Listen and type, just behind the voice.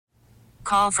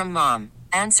Call from mom.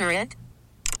 Answer it.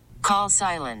 Call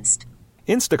silenced.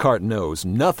 Instacart knows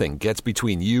nothing gets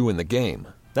between you and the game.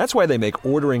 That's why they make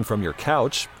ordering from your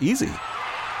couch easy.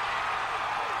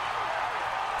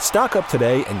 Stock up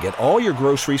today and get all your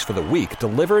groceries for the week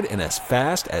delivered in as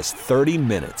fast as 30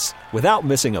 minutes without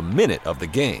missing a minute of the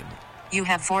game. You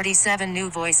have 47 new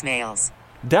voicemails.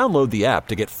 Download the app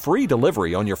to get free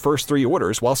delivery on your first 3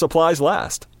 orders while supplies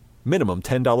last. Minimum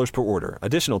 $10 per order.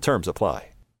 Additional terms apply.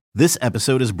 This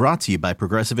episode is brought to you by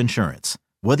Progressive Insurance.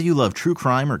 Whether you love true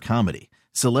crime or comedy,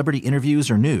 celebrity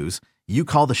interviews or news, you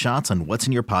call the shots on what's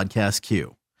in your podcast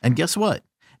queue. And guess what?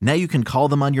 Now you can call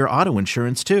them on your auto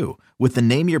insurance too with the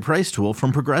Name Your Price tool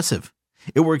from Progressive.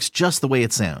 It works just the way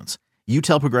it sounds. You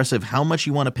tell Progressive how much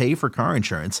you want to pay for car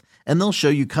insurance, and they'll show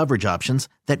you coverage options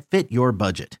that fit your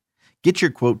budget. Get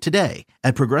your quote today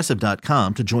at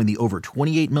Progressive.com to join the over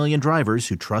 28 million drivers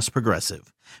who trust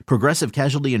Progressive. Progressive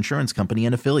Casualty Insurance Company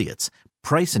and Affiliates.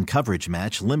 Price and coverage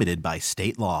match limited by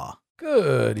state law.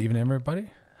 Good evening, everybody.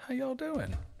 How y'all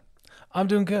doing? I'm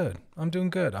doing good. I'm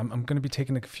going to be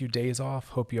taking a few days off.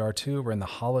 Hope you are too. We're in the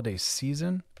holiday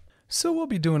season. So we'll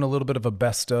be doing a little bit of a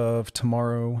best of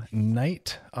tomorrow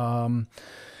night. But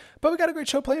we got a great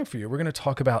show planned for you. We're going to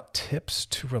talk about tips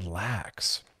to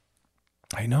relax.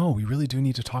 I know we really do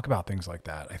need to talk about things like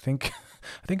that. I think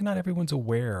not everyone's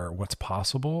aware what's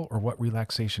possible or what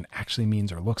relaxation actually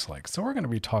means or looks like. So we're going to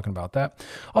be talking about that.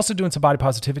 Also doing some body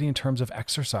positivity in terms of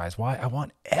exercise. Why I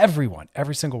want everyone,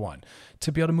 every single one,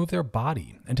 to be able to move their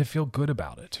body and to feel good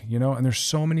about it, you know, and there's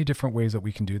so many different ways that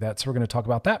we can do that. So we're going to talk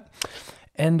about that.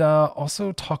 And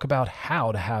also talk about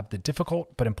how to have the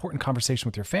difficult but important conversation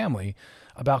with your family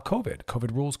about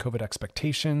COVID rules, COVID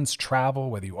expectations, travel,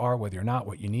 whether you are, whether you're not,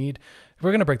 what you need. We're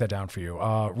going to break that down for you.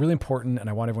 Really important, and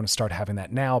I want everyone to start having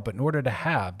that now. But in order to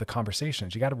have the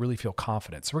conversations, you got to really feel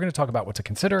confident. So we're going to talk about what to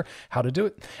consider, how to do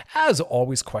it. As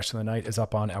always, question of the night is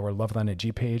up on our Loveline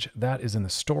IG page. That is in the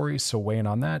story, so weigh in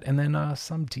on that. And then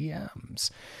some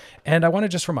DMs. And I want to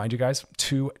just remind you guys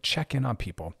to check in on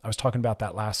people. I was talking about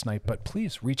that last night, but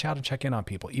please reach out and check in on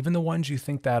people. Even the ones you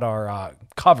think that are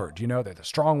covered, you know, they're the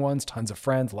strong ones, tons of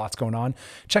friends, lots going on.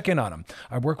 Check in on them.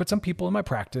 I work with some people in my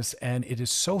practice, and it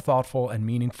is so thoughtful and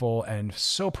meaningful and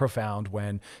so profound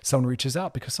when someone reaches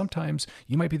out, because sometimes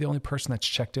you might be the only person that's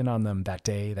checked in on them that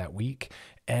day, that week.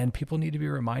 And people need to be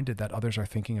reminded that others are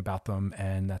thinking about them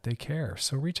and that they care.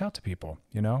 So reach out to people,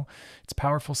 you know, it's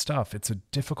powerful stuff. It's a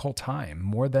difficult time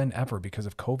more than ever because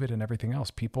of COVID and everything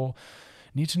else. People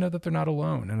need to know that they're not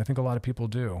alone. And I think a lot of people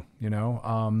do, you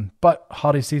know, but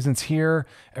holiday season's here.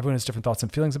 Everyone has different thoughts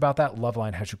and feelings about that.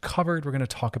 Loveline has you covered. We're going to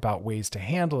talk about ways to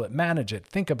handle it, manage it,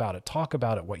 think about it, talk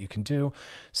about it, what you can do.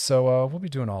 So we'll be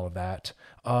doing all of that.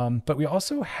 But we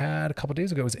also had a couple of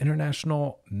days ago, it was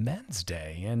International Men's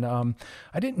Day. And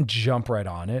I didn't jump right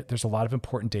on it. There's a lot of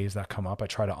important days that come up. I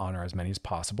try to honor as many as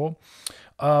possible.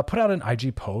 Put out an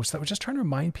IG post that was just trying to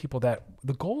remind people that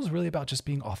the goal is really about just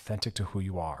being authentic to who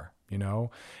you are, you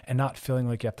know, and not feeling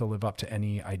like you have to live up to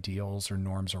any ideals or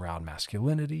norms around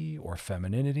masculinity or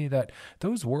femininity, that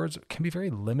those words can be very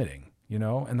limiting, you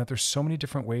know, and that there's so many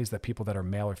different ways that people that are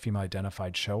male or female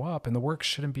identified show up. And the work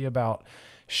shouldn't be about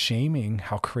shaming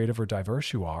how creative or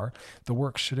diverse you are. The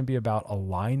work shouldn't be about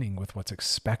aligning with what's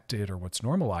expected or what's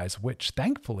normalized, which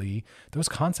thankfully those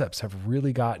concepts have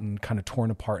really gotten kind of torn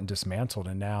apart and dismantled.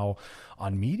 And now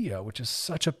on media, which is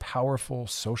such a powerful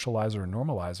socializer and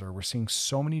normalizer, we're seeing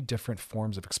so many different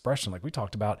forms of expression. Like we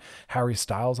talked about Harry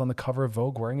Styles on the cover of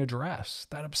Vogue wearing a dress.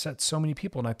 That upset so many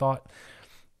people. And I thought,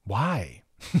 why?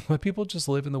 Let people just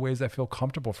live in the ways that feel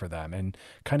comfortable for them, and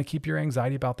kind of keep your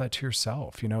anxiety about that to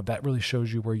yourself. You know, that really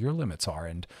shows you where your limits are,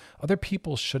 and other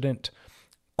people shouldn't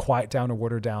quiet down or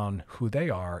water down who they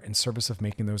are in service of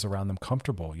making those around them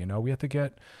comfortable. You know, we have to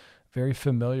get very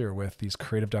familiar with these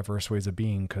creative, diverse ways of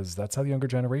being, because that's how the younger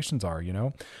generations are, you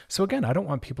know? So again, I don't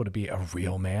want people to be a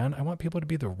real man. I want people to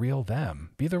be the real them,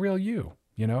 be the real you,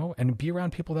 you know, and be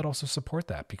around people that also support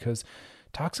that, because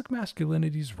toxic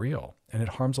masculinity is real and it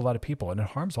harms a lot of people, and it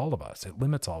harms all of us. It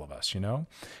limits all of us, you know?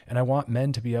 And I want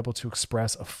men to be able to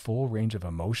express a full range of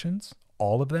emotions,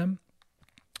 all of them.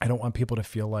 I don't want people to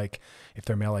feel like if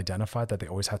they're male identified that they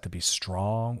always have to be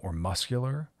strong or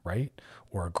muscular, right?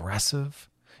 Or aggressive.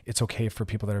 It's okay for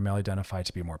people that are male identified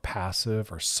to be more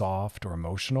passive or soft or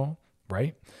emotional,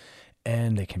 right?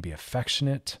 And they can be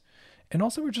affectionate. And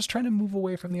also, we're just trying to move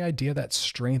away from the idea that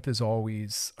strength is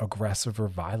always aggressive or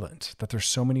violent, that there's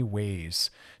so many ways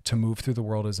to move through the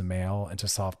world as a male and to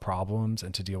solve problems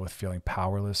and to deal with feeling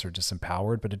powerless or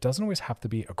disempowered, but it doesn't always have to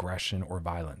be aggression or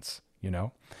violence, you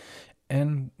know?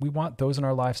 And we want those in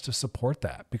our lives to support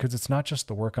that, because it's not just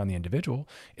the work on the individual,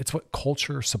 it's what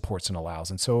culture supports and allows.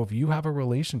 And so if you have a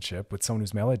relationship with someone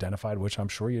who's male identified, which I'm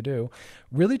sure you do,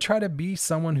 really try to be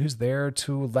someone who's there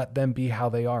to let them be how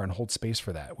they are and hold space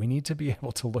for that. We need to be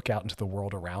able to look out into the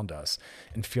world around us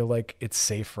and feel like it's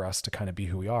safe for us to kind of be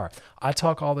who we are. I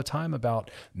talk all the time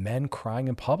about men crying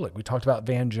in public. We talked about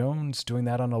Van Jones doing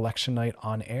that on election night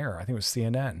on air. I think it was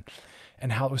CNN.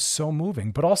 And how it was so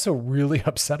moving, but also really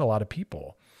upset a lot of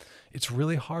people. It's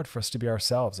really hard for us to be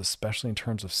ourselves, especially in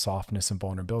terms of softness and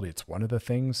vulnerability. It's one of the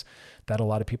things that a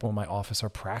lot of people in my office are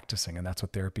practicing, and that's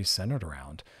what therapy is centered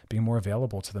around, being more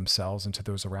available to themselves and to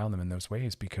those around them in those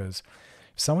ways. Because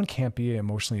if someone can't be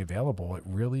emotionally available, it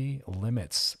really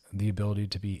limits the ability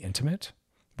to be intimate,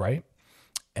 right?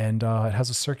 And it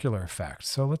has a circular effect.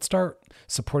 So let's start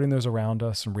supporting those around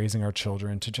us and raising our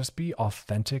children to just be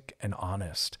authentic and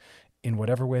honest in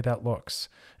whatever way that looks,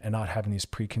 and not having these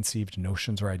preconceived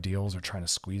notions or ideals or trying to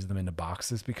squeeze them into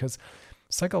boxes, because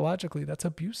psychologically that's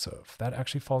abusive. That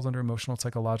actually falls under emotional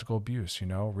psychological abuse,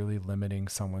 really limiting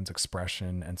someone's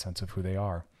expression and sense of who they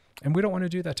are. And we don't want to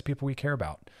do that to people we care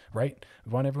about, right?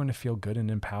 We want everyone to feel good and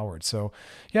empowered. So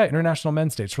yeah, International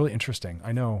Men's Day, it's really interesting.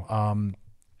 I know,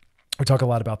 we talk a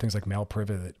lot about things like male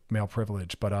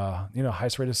privilege, but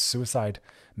highest rate of suicide,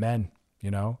 men,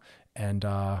 and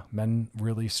men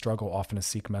really struggle often to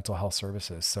seek mental health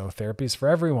services. So therapy is for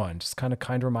everyone. Just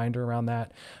kind reminder around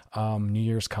that. New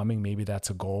Year's coming. Maybe that's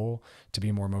a goal, to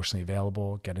be more emotionally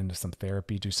available, get into some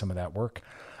therapy, do some of that work.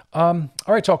 All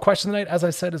right, y'all. Question of the night, as I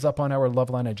said, is up on our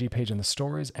Loveline IG page in the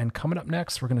stories. And coming up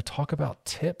next, we're going to talk about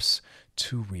tips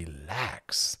to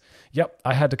relax. Yep,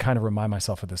 I had to kind of remind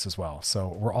myself of this as well. So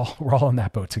we're all in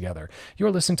that boat together.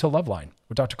 You're listening to Loveline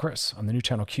with Dr. Chris on the new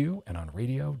channel Q and on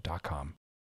radio.com.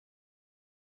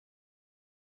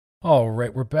 All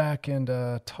right, we're back and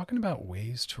talking about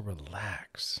ways to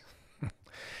relax.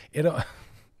 It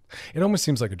almost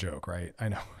seems like a joke, right? I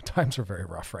know times are very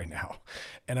rough right now.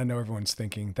 And I know everyone's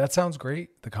thinking, that sounds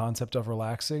great. The concept of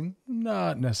relaxing,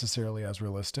 not necessarily as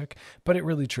realistic, but it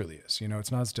really truly is.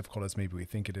 It's not as difficult as maybe we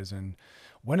think it is. And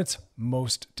when it's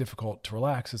most difficult to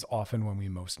relax is often when we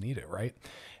most need it, right?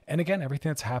 And again, everything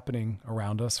that's happening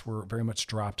around us, we're very much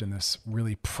dropped in this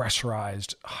really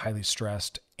pressurized, highly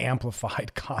stressed,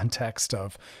 amplified context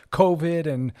of COVID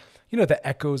and, the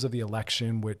echoes of the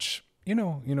election, which,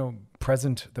 the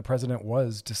president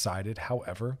was decided.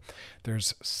 However,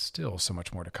 there's still so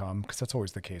much more to come, because that's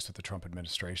always the case with the Trump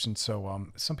administration. So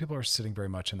some people are sitting very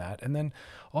much in that. And then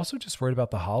also just worried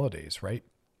about the holidays, right?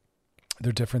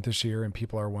 They're different this year, and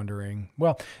people are wondering,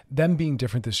 well, them being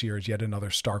different this year is yet another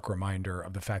stark reminder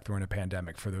of the fact that we're in a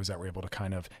pandemic for those that were able to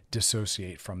kind of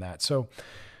dissociate from that. So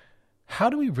how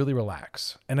do we really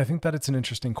relax? And I think that it's an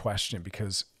interesting question,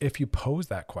 because if you pose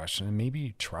that question, and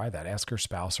maybe try that, ask your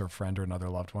spouse or a friend or another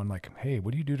loved one, like, hey,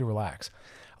 what do you do to relax?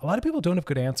 A lot of people don't have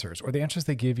good answers, or the answers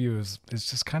they give you is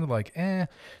just kind of like, eh.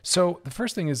 So the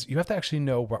first thing is you have to actually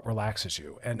know what relaxes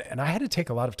you. And I had to take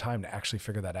a lot of time to actually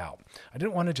figure that out. I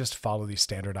didn't want to just follow these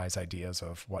standardized ideas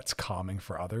of what's calming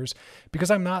for others, because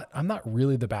I'm not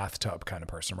really the bathtub kind of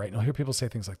person, right? And I'll hear people say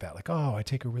things like that, like, oh, I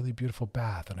take a really beautiful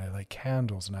bath and I light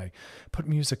candles and I put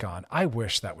music on. I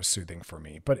wish that was soothing for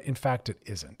me, but in fact, it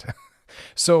isn't.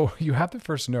 So you have to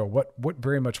first know what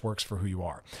very much works for who you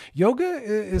are. Yoga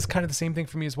is kind of the same thing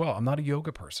for me as well. I'm not a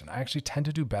yoga person. I actually tend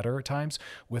to do better at times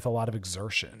with a lot of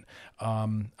exertion.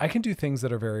 I can do things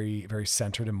that are very, very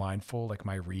centered and mindful, like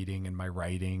my reading and my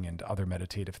writing and other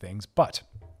meditative things. But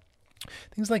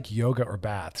things like yoga or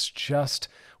baths just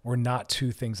were not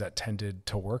two things that tended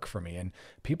to work for me. And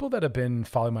people that have been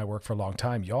following my work for a long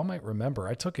time, y'all might remember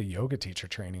I took a yoga teacher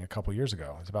training a couple years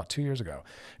ago. It was about 2 years ago,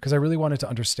 because I really wanted to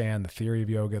understand the theory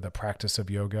of yoga, the practice of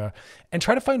yoga, and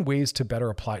try to find ways to better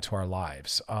apply it to our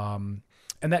lives.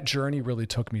 And that journey really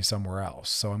took me somewhere else.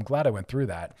 So I'm glad I went through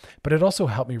that, but it also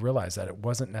helped me realize that it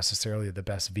wasn't necessarily the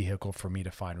best vehicle for me to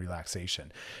find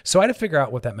relaxation. So I had to figure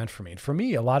out what that meant for me. And for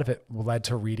me, a lot of it led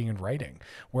to reading and writing,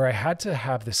 where I had to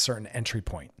have this certain entry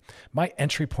point. My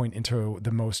entry point into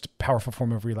the most powerful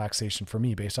form of relaxation for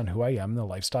me, based on who I am and the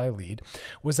lifestyle I lead,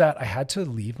 was that I had to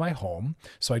leave my home.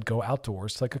 So I'd go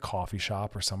outdoors to like a coffee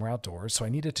shop or somewhere outdoors. So I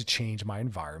needed to change my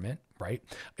environment, right?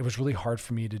 It was really hard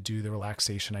for me to do the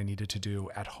relaxation I needed to do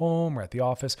at home or at the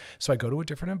office. So I go to a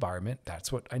different environment.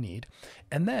 That's what I need.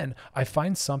 And then I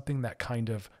find something that kind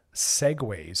of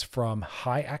segues from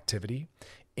high activity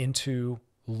into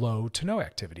low to no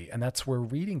activity. And that's where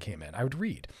reading came in. I would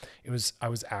read. I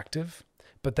was active,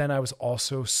 but then I was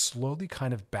also slowly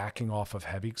kind of backing off of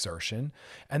heavy exertion.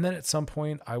 And then at some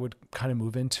point I would kind of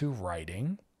move into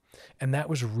writing. And that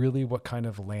was really what kind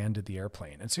of landed the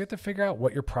airplane. And so you have to figure out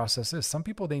what your process is. Some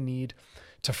people, they need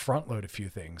to front load a few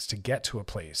things to get to a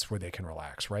place where they can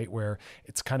relax, right? Where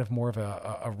it's kind of more of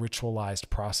a ritualized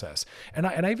process. And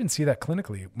I even see that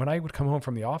clinically. When I would come home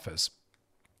from the office,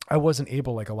 I wasn't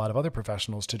able, like a lot of other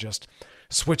professionals, to just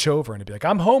switch over and be like,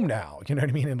 I'm home now, you know what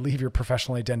I mean? And leave your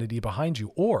professional identity behind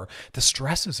you, or the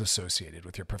stresses associated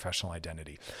with your professional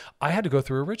identity. I had to go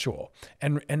through a ritual,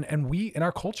 and we, in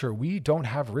our culture, we don't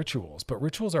have rituals, but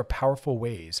rituals are powerful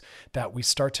ways that we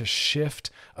start to shift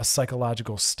a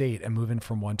psychological state and move in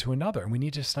from one to another. And we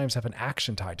need to sometimes have an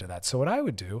action tied to that. So what I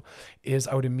would do is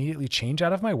I would immediately change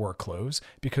out of my work clothes,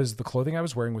 because the clothing I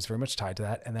was wearing was very much tied to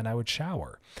that. And then I would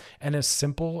shower. And as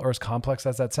simple or as complex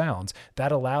as that sounds,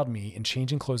 that allowed me, in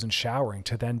changing clothes and showering,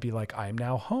 to then be like, I'm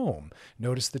now home.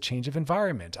 Notice the change of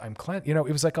environment. I'm clean. You know,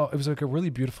 it was like a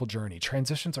really beautiful journey.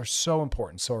 Transitions are so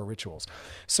important. So are rituals.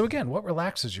 So again, what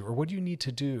relaxes you, or what do you need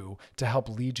to do to help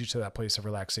lead you to that place of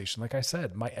relaxation? Like I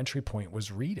said, my entry point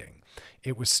was reading.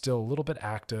 It was still a little bit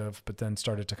active, but then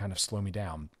started to kind of slow me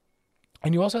down.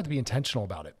 And you also have to be intentional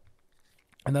about it.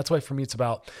 And that's why for me, it's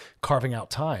about carving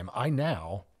out time. I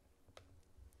now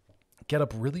get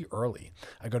up really early.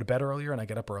 I go to bed earlier and I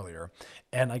get up earlier,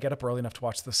 and I get up early enough to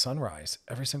watch the sunrise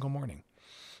every single morning.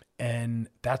 And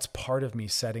that's part of me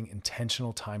setting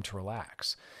intentional time to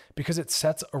relax, because it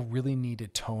sets a really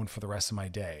needed tone for the rest of my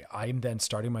day. I'm then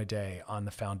starting my day on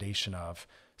the foundation of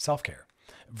self-care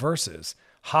versus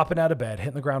hopping out of bed,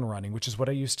 hitting the ground running, which is what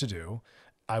I used to do.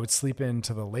 I would sleep in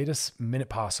to the latest minute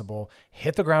possible,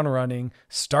 hit the ground running,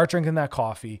 start drinking that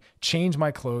coffee, change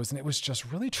my clothes. And it was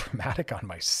just really traumatic on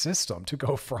my system to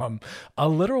go from a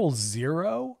literal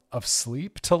 0 of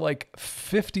sleep to like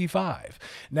 55.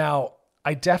 Now,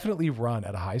 I definitely run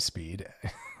at a high speed.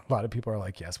 A lot of people are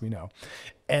like, yes, we know.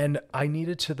 And I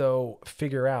needed to, though,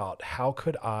 figure out how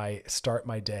could I start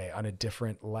my day on a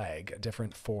different leg, a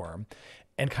different form,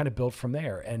 and kind of build from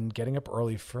there. And getting up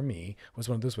early for me was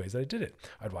one of those ways that I did it.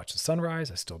 I'd watch the sunrise.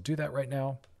 I still do that right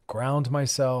now. Ground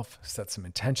myself, set some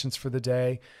intentions for the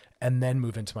day, and then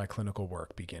move into my clinical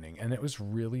work beginning. And it was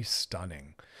really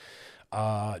stunning.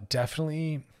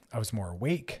 Definitely, I was more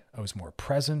awake. I was more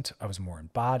present. I was more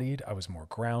embodied. I was more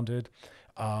grounded.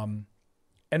 And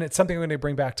it's something I'm going to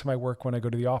bring back to my work when I go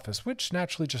to the office, which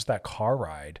naturally just that car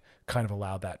ride kind of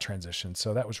allowed that transition.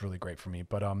 So that was really great for me.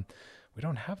 But we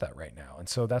don't have that right now. And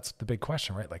so that's the big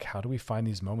question, right? Like, how do we find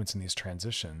these moments in these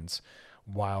transitions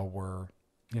while we're,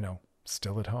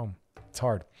 still at home? It's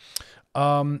hard.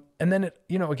 And then,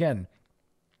 again,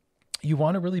 you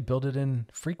want to really build it in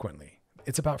frequently.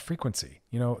 It's about frequency.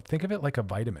 Think of it like a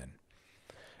vitamin.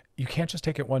 You can't just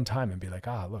take it one time and be like,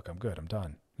 look, I'm good. I'm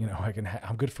done.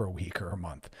 I'm good for a week or a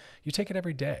month. You take it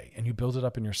every day and you build it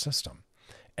up in your system.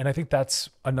 And I think that's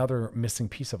another missing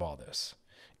piece of all this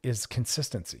is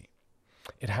consistency.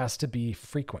 It has to be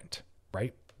frequent,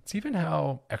 right? It's even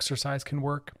how exercise can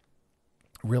work,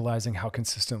 realizing how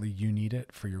consistently you need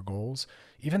it for your goals.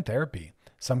 Even therapy.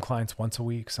 Some clients once a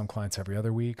week, some clients every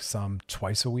other week, some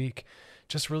twice a week.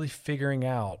 Just really figuring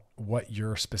out what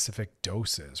your specific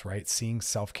dose is, right? Seeing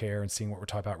self-care and seeing what we're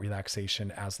talking about,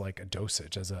 relaxation, as like a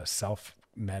dosage, as a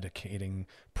self-medicating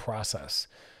process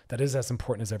that is as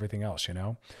important as everything else,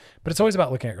 But it's always about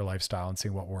looking at your lifestyle and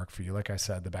seeing what will work for you. Like I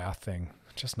said, the bath thing,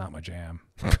 just not my jam.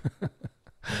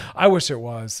 I wish it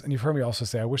was. And you've heard me also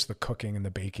say, I wish the cooking and the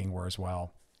baking were as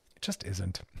well. It just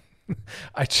isn't.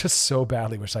 I just so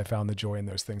badly wish I found the joy in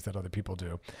those things that other people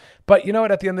do. But you know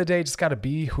what? At the end of the day, just got to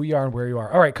be who you are and where you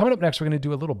are. All right, coming up next, we're going to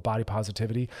do a little body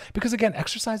positivity because, again,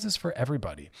 exercise is for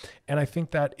everybody. And I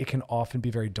think that it can often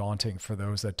be very daunting for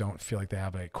those that don't feel like they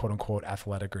have a quote unquote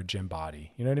athletic or gym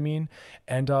body. You know what I mean?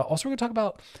 And also, we're going to talk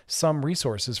about some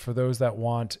resources for those that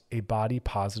want a body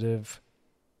positive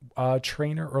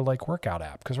trainer or like workout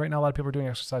app, because right now a lot of people are doing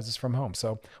exercises from home.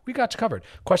 So we got you covered.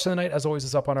 Question of the night, as always,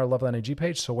 is up on our Loveline IG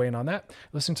page. So weigh in on that.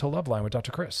 Listen to Loveline with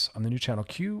Dr. Chris on the new channel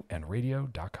Q and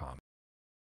radio.com.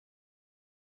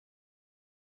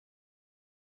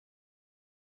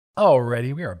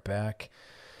 Alrighty, we are back.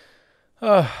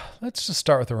 Let's just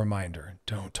start with a reminder.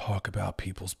 Don't talk about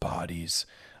people's bodies.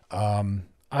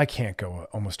 I can't go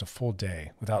almost a full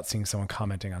day without seeing someone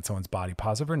commenting on someone's body,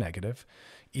 positive or negative.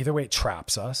 Either way, it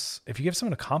traps us. If you give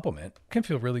someone a compliment, it can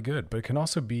feel really good, but it can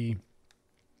also be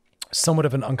somewhat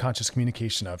of an unconscious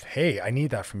communication of, hey, I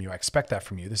need that from you. I expect that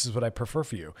from you. This is what I prefer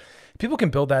for you. People can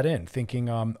build that in thinking,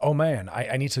 oh man,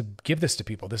 I need to give this to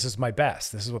people. This is my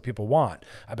best. This is what people want.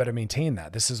 I better maintain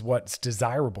that. This is what's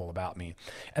desirable about me.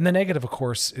 And the negative, of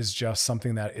course, is just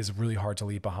something that is really hard to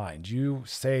leave behind. You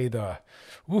say the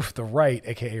right,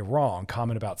 AKA wrong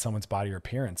comment about someone's body or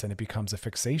appearance, and it becomes a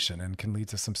fixation and can lead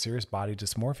to some serious body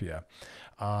dysmorphia.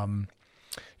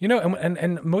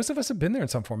 And most of us have been there in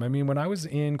some form. I mean, when I was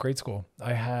in grade school,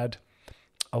 I had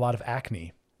a lot of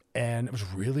acne, and it was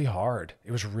really hard.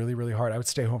 It was really, really hard. I would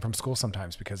stay home from school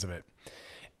sometimes because of it.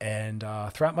 And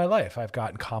throughout my life, I've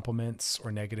gotten compliments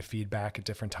or negative feedback at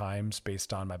different times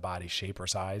based on my body shape or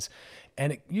size.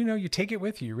 And, you take it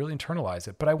with you, you really internalize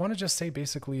it. But I want to just say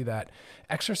basically that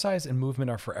exercise and movement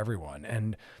are for everyone.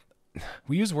 And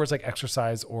we use words like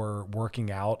exercise or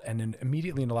working out, and then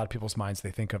immediately in a lot of people's minds,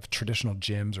 they think of traditional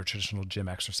gyms or traditional gym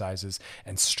exercises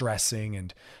and stressing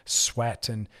and sweat.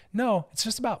 And no, it's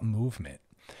just about movement.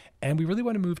 And we really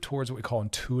want to move towards what we call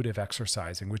intuitive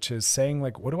exercising, which is saying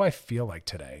like, what do I feel like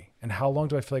today? And how long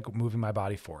do I feel like moving my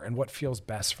body for? And what feels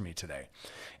best for me today?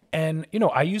 And,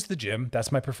 I use the gym.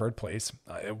 That's my preferred place.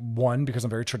 One, because I'm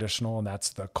very traditional, and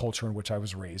that's the culture in which I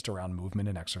was raised around movement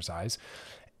and exercise.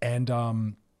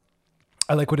 And,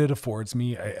 I like what it affords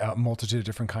me, a multitude of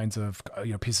different kinds of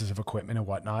pieces of equipment and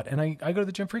whatnot. And I go to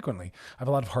the gym frequently. I have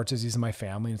a lot of heart disease in my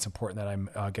family, and it's important that I'm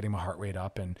getting my heart rate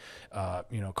up and,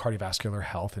 cardiovascular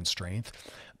health and strength.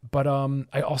 But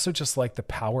I also just like the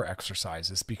power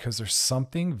exercises because there's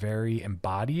something very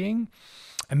embodying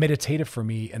and meditative for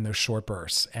me in those short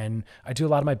bursts. And I do a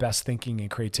lot of my best thinking and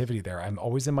creativity there. I'm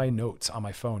always in my notes on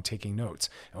my phone taking notes.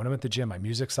 And when I'm at the gym, my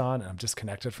music's on and I'm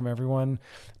disconnected from everyone.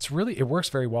 It works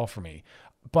very well for me.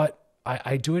 But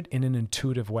I do it in an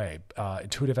intuitive way,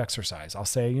 intuitive exercise. I'll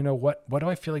say, what do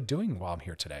I feel like doing while I'm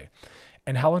here today?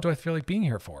 And how long do I feel like being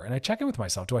here for? And I check in with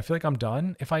myself. Do I feel like I'm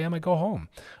done? If I am, I go home.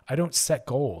 I don't set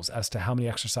goals as to how many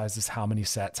exercises, how many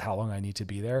sets, how long I need to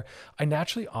be there. I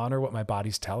naturally honor what my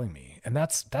body's telling me. And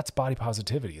that's body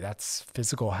positivity. That's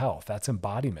physical health. That's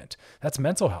embodiment. That's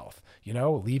mental health.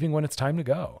 Leaving when it's time to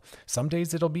go. Some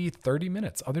days it'll be 30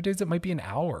 minutes. Other days it might be an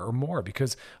hour or more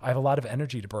because I have a lot of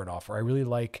energy to burn off, or I really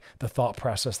like the thought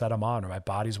process that I'm on, or my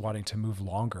body's wanting to move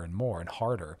longer and more and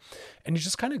harder. And you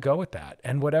just kind of go with that.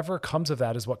 And whatever comes of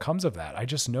that is what comes of that. I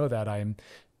just know that I'm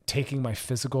taking my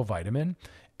physical vitamin,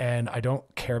 and I don't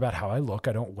care about how I look.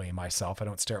 I don't weigh myself. I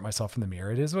don't stare at myself in the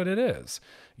mirror. It is what it is.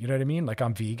 You know what I mean? Like,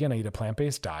 I'm vegan. I eat a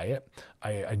plant-based diet.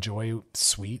 I enjoy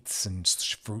sweets and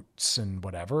fruits and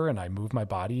whatever. And I move my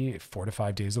body 4 to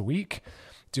 5 days a week,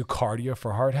 do cardio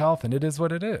for heart health. And it is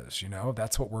what it is.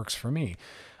 That's what works for me.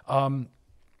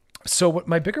 So what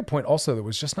my bigger point also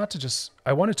was just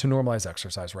I wanted to normalize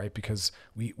exercise, right? Because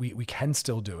we can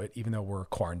still do it, even though we're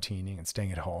quarantining and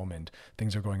staying at home and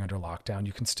things are going under lockdown.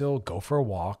 You can still go for a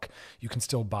walk. You can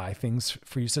still buy things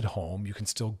for use at home. You can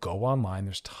still go online.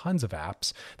 There's tons of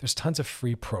apps. There's tons of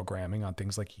free programming on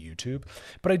things like YouTube.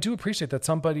 But I do appreciate that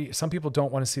some people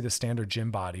don't want to see the standard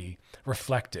gym body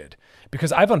reflected,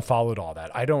 because I've unfollowed all that.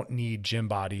 I don't need gym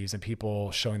bodies and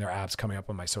people showing their abs coming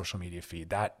up on my social media feed.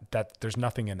 That there's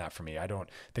nothing in that for me. I don't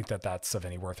think that that's of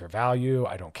any worth or value.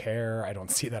 I don't care. I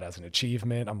don't see that as an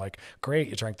achievement. I'm like, great,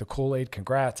 you drank the Kool-Aid,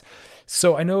 congrats.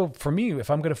 So I know for me, if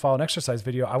I'm going to follow an exercise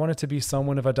video, I want it to be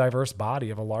someone of a diverse body,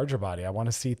 of a larger body. I want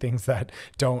to see things that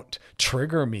don't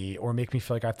trigger me or make me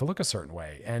feel like I have to look a certain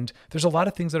way. And there's a lot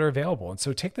of things that are available. And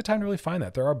so take the time to really find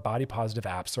that. There are body positive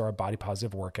apps. There are body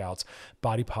positive workouts,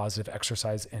 body positive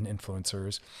exercise and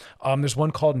influencers. There's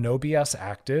one called No BS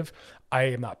Active. I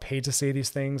am not paid to say these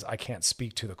things. I can't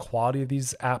speak to the quality of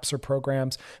these apps or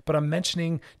programs, but I'm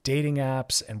mentioning dating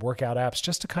apps and workout apps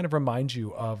just to kind of remind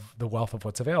you of the wealth of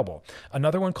what's available.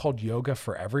 Another one called Yoga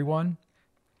for Everyone.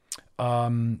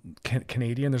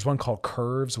 Canadian. There's one called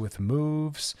Curves with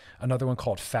Moves. Another one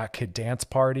called Fat Kid Dance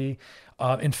Party.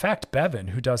 In fact, Bevan,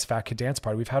 who does Fat Kid Dance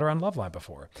Party, we've had her on Loveline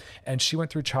before, and she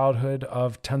went through childhood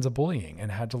of tons of bullying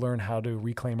and had to learn how to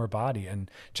reclaim her body,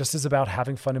 and just is about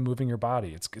having fun and moving your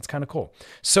body. It's kind of cool.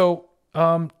 So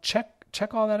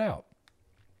check all that out.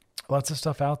 Lots of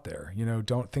stuff out there.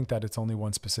 Don't think that it's only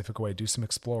one specific way. Do some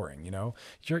exploring.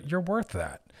 You're worth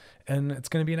that. And it's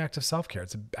going to be an act of self-care.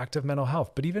 It's an act of mental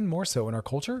health. But even more so in our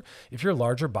culture, if you're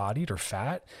larger bodied or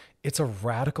fat, it's a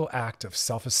radical act of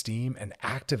self-esteem and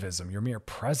activism, your mere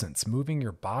presence, moving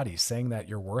your body, saying that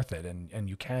you're worth it and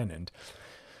you can. And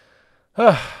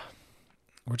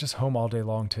we're just home all day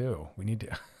long too. We need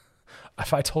to...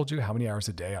 If I told you how many hours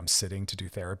a day I'm sitting to do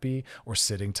therapy, or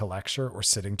sitting to lecture, or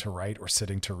sitting to write, or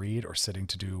sitting to read, or sitting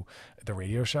to do the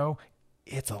radio show,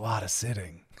 it's a lot of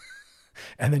sitting.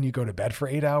 And then you go to bed for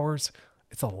 8 hours.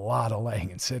 It's a lot of laying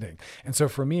and sitting. And so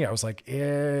for me, I was like,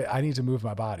 I need to move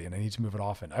my body and I need to move it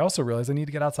often. I also realized I need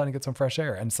to get outside and get some fresh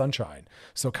air and sunshine.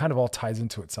 So it kind of all ties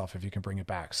into itself if you can bring it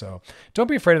back. So don't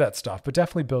be afraid of that stuff, but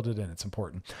definitely build it in. It's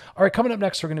important. All right, coming up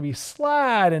next, we're going to be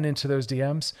sliding into those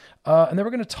DMs. And then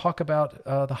we're going to talk about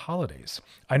the holidays.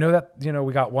 I know that,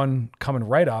 we got one coming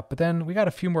right up, but then we got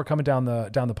a few more coming down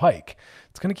the pike.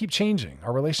 It's going to keep changing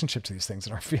our relationship to these things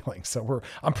and our feelings. So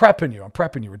I'm prepping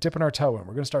you. We're dipping our toe in.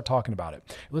 We're going to start talking about it.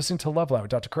 You're listening to Loveline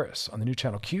with Dr. Chris on the new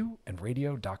channel Q and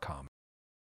radio.com.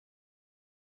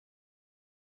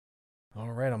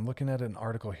 All right. I'm looking at an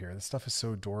article here. This stuff is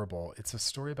so adorable. It's a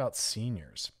story about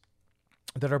seniors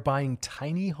that are buying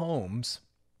tiny homes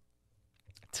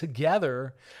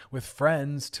together with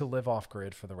friends to live off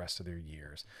grid for the rest of their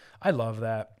years. I love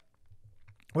that.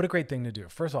 What a great thing to do.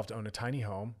 First off, to own a tiny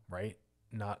home, right?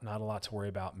 Not a lot to worry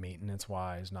about maintenance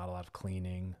wise, not a lot of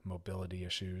cleaning, mobility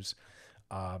issues.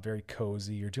 Very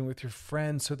cozy. You're doing it with your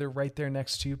friends, so they're right there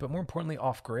next to you. But more importantly,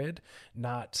 off grid,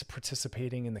 not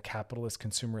participating in the capitalist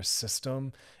consumerist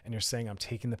system. And you're saying, I'm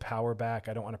taking the power back.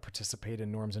 I don't want to participate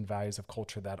in norms and values of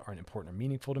culture that aren't important or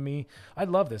meaningful to me. I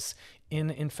love this.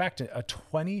 In fact, a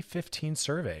 2015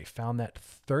 survey found that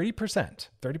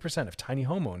 30% of tiny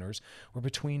homeowners were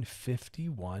between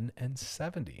 51 and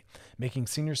 70, making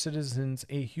senior citizens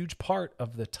a huge part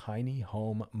of the tiny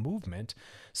home movement.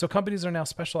 So companies are now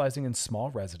specializing in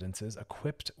small residences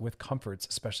equipped with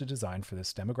comforts specially designed for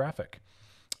this demographic.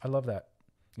 I love that.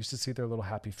 You should see their little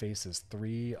happy faces.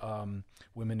 3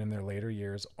 women in their later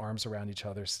years, arms around each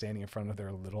other, standing in front of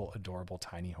their little adorable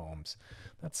tiny homes.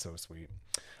 That's so sweet.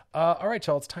 All right,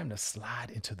 y'all, it's time to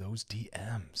slide into those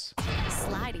DMs.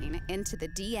 Sliding into the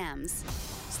DMs.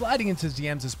 Sliding into the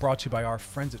DMs is brought to you by our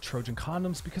friends at Trojan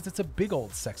Condoms because it's a big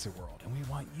old sexy world and we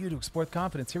want you to explore with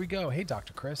confidence. Here we go. Hey,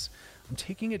 Dr. Chris, I'm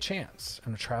taking a chance.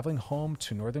 I'm traveling home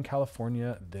to Northern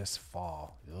California this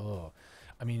fall. Ugh.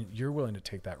 I mean, you're willing to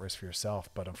take that risk for yourself,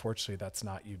 but unfortunately, that's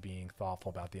not you being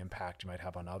thoughtful about the impact you might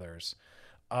have on others.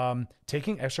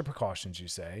 Taking extra precautions, you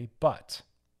say, but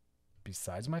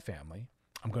besides my family,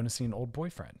 I'm going to see an old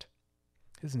boyfriend.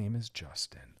 His name is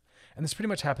Justin. And this pretty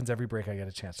much happens every break I get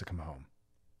a chance to come home.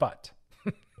 But,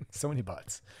 so many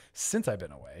buts. Since I've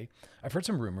been away, I've heard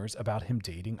some rumors about him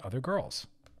dating other girls.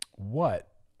 What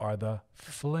are the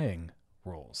fling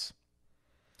rules?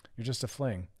 You're just a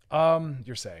fling.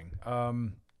 You're saying,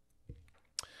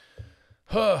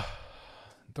 the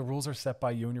rules are set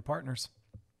by you and your partners.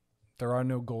 There are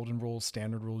no golden rules,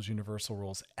 standard rules, universal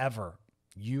rules ever.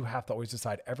 You have to always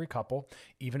decide. Every couple,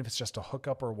 even if it's just a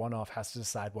hookup or a one-off, has to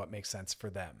decide what makes sense for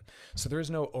them. So there is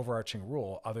no overarching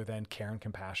rule other than care and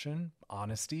compassion,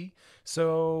 honesty.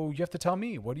 So you have to tell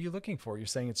me, what are you looking for? You're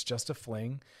saying it's just a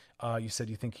fling. You said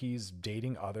you think he's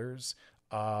dating others.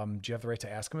 Do you have the right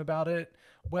to ask him about it?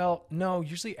 Well, no,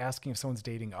 usually asking if someone's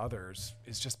dating others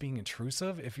is just being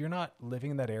intrusive. If you're not living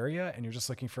in that area and you're just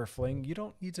looking for a fling, you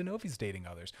don't need to know if he's dating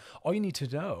others. All you need to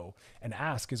know and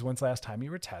ask is when's the last time you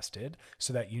were tested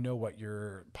so that you know what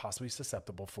you're possibly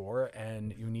susceptible for.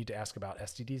 And you need to ask about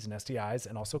STDs and STIs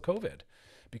and also COVID.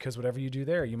 Because whatever you do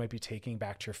there, you might be taking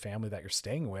back to your family that you're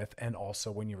staying with, and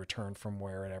also when you return from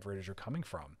wherever it is you're coming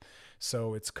from.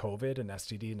 So it's COVID and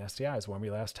STD and STIs. When we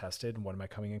last tested, and what am I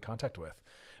coming in contact with?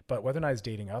 But whether or not he's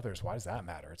dating others, why does that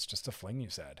matter? It's just a fling, you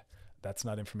said. That's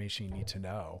not information you need to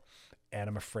know. And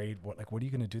I'm afraid, what are you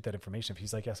going to do with that information? If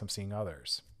he's like, yes, I'm seeing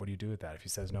others, what do you do with that? If he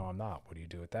says, no, I'm not, what do you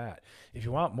do with that? If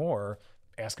you want more,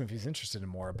 ask him if he's interested in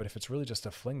more. But if it's really just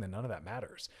a fling, then none of that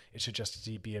matters. It should just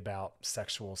be about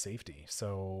sexual safety.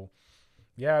 So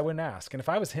yeah, I wouldn't ask. And if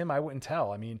I was him, I wouldn't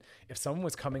tell. I mean, if someone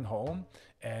was coming home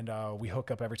and we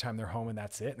hook up every time they're home and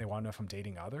that's it, and they want to know if I'm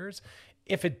dating others,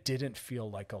 if it didn't feel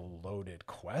like a loaded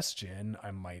question,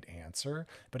 I might answer.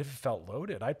 But if it felt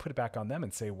loaded, I'd put it back on them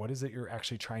and say, what is it you're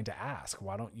actually trying to ask?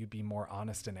 Why don't you be more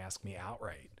honest and ask me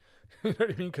outright? You know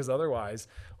what I mean? Because otherwise,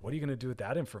 what are you going to do with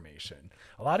that information?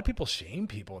 A lot of people shame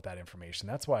people with that information.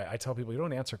 That's why I tell people, you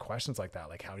don't answer questions like that.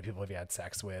 Like, how many people have you had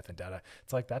sex with and da-da.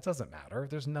 It's like, that doesn't matter.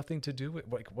 There's nothing to do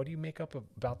with, like, what do you make up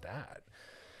about that?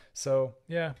 So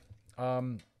yeah,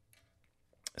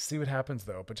 see what happens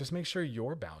though, but just make sure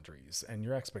your boundaries and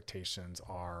your expectations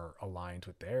are aligned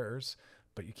with theirs.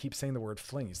 But you keep saying the word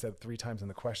fling. You said it 3 times in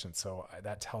the question. So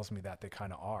that tells me that they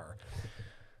kind of are.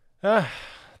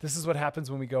 This is what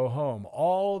happens when we go home.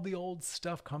 All the old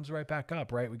stuff comes right back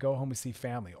up, right? We go home, we see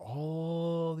family.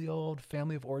 All the old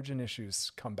family of origin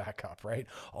issues come back up, right?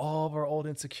 All of our old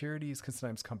insecurities can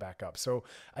sometimes come back up. So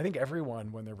I think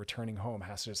everyone, when they're returning home,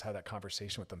 has to just have that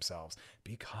conversation with themselves.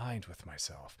 Be kind with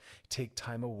myself. Take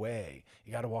time away.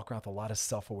 You got to walk around with a lot of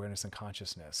self-awareness and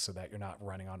consciousness so that you're not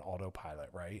running on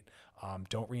autopilot, right?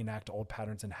 Don't reenact old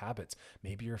patterns and habits.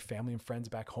 Maybe your family and friends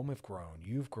back home have grown.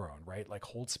 You've grown, right? Like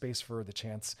hold space for the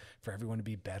chance for everyone to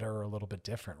be better or a little bit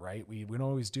different, right? We don't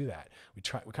always do that. We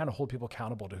kind of hold people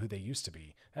accountable to who they used to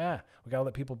be. We got to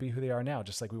let people be who they are now,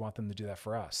 just like we want them to do that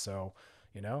for us. So,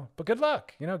 but good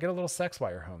luck, get a little sex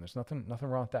while you're home. There's nothing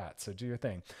wrong with that. So do your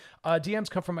thing. DMs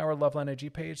come from our Loveline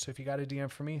IG page. So if you got a DM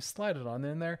for me, slide it on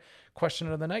in there.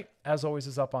 Question of the night, as always,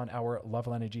 is up on our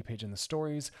Loveline IG page in the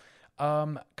stories.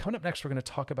 Coming up next, we're going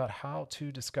to talk about how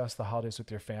to discuss the holidays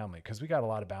with your family, because we got a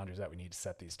lot of boundaries that we need to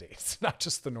set these days, not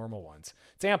just the normal ones.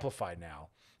 It's amplified now.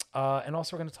 And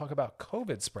also we're going to talk about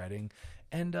COVID spreading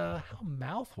and how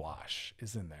mouthwash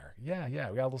is in there. Yeah. We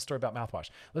got a little story about mouthwash.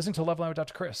 Listen to Loveline with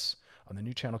Dr. Chris on the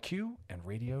new channel Q and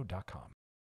radio.com.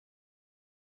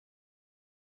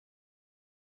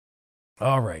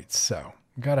 All right. So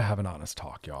we got to have an honest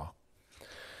talk, y'all.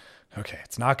 Okay.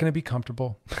 It's not going to be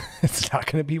comfortable. It's not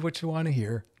going to be what you want to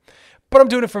hear, but I'm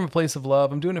doing it from a place of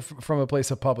love. I'm doing it from a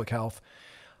place of public health.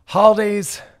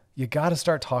 Holidays, you got to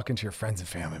start talking to your friends and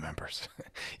family members.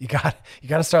 You got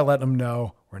to start letting them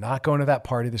know we're not going to that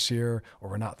party this year,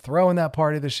 or we're not throwing that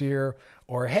party this year,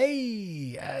 or,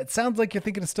 hey, it sounds like you're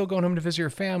thinking of still going home to visit your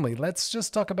family. Let's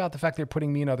just talk about the fact they're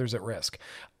putting me and others at risk.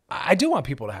 I do want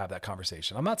people to have that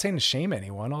conversation. I'm not saying to shame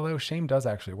anyone, although shame does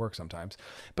actually work sometimes,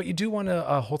 but you do want to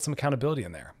hold some accountability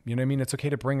in there. You know what I mean? It's okay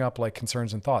to bring up like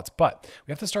concerns and thoughts, but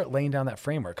we have to start laying down that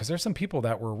framework, because there's some people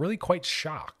that were really quite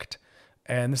shocked.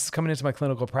 And this is coming into my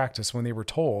clinical practice when they were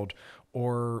told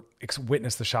or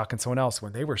witnessed the shock in someone else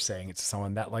when they were saying it to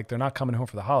someone that like they're not coming home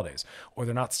for the holidays, or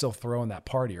they're not still throwing that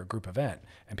party or group event.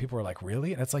 And people were like,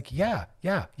 really? And it's like, yeah,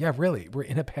 really. We're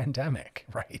in a pandemic,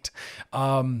 right?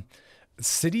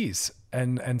 Cities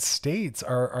and states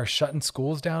are shutting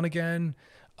schools down again.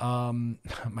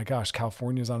 My gosh,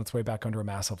 California is on its way back under a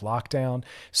massive lockdown.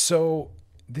 So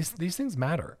these things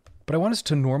matter. But I want us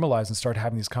to normalize and start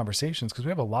having these conversations, because we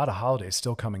have a lot of holidays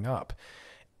still coming up.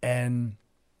 And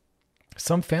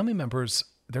some family members,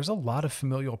 there's a lot of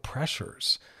familial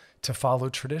pressures to follow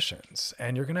traditions.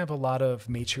 And you're going to have a lot of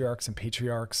matriarchs and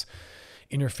patriarchs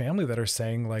in your family that are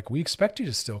saying like, we expect you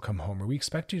to still come home, or we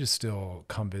expect you to still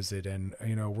come visit. And,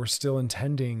 we're still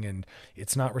intending, and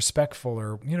it's not respectful,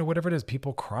 or, whatever it is,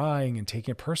 people crying and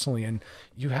taking it personally. And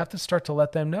you have to start to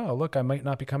let them know, look, I might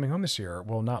not be coming home this year.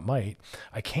 Well, not might,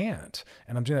 I can't.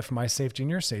 And I'm doing that for my safety and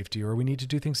your safety, or we need to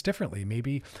do things differently.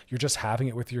 Maybe you're just having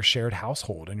it with your shared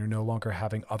household, and you're no longer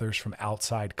having others from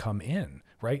outside come in,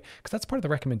 right? Because that's part of the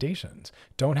recommendations.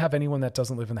 Don't have anyone that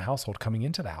doesn't live in the household coming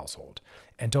into the household,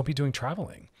 and don't be doing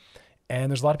traveling. And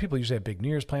there's a lot of people usually have big New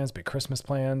Year's plans, big Christmas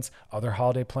plans, other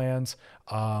holiday plans.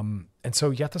 And so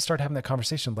you have to start having that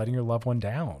conversation, letting your loved one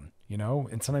down,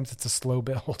 and sometimes it's a slow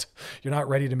build. You're not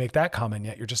ready to make that comment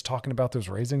yet. You're just talking about those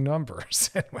raising numbers,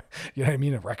 you know what I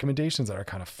mean? And recommendations that are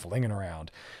kind of flinging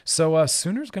around. So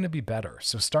sooner is going to be better.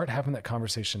 So start having that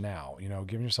conversation now,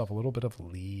 giving yourself a little bit of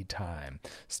lead time,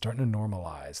 starting to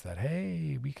normalize that,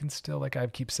 hey, we can still, like I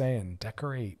keep saying,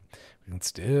 decorate. We can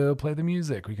still play the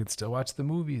music. We can still watch the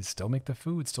movies, still make the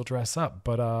food, still dress up.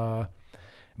 But it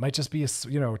might just be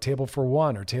a table for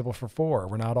one or table for four.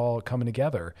 We're not all coming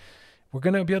together. We're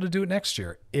going to be able to do it next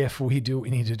year if we do what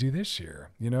we need to do this year.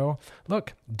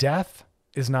 Look, death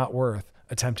is not worth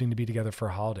attempting to be together for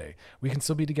a holiday. We can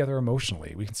still be together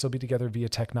emotionally. We can still be together via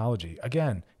technology.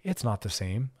 Again, it's not the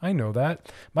same. I know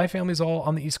that. My family's all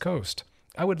on the East Coast.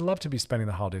 I would love to be spending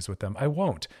the holidays with them. I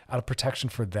won't, out of protection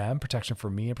for them, protection for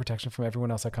me, and protection from everyone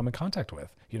else I come in contact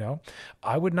with.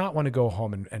 I would not want to go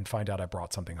home and find out I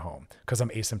brought something home because I'm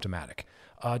asymptomatic.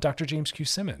 Dr. James Q.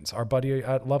 Simmons, our buddy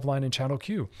at Loveline and Channel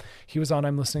Q, he was on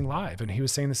I'm Listening Live, and he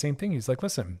was saying the same thing. He's like,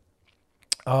 listen,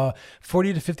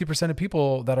 40 to 50% of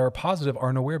people that are positive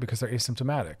aren't aware because they're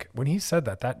asymptomatic. When he said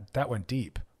that went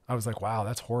deep. I was like, wow,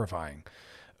 that's horrifying.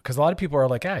 Because a lot of people are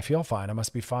like, I feel fine. I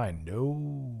must be fine.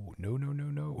 No.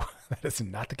 That is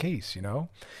not the case,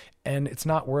 And it's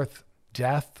not worth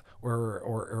death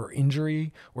or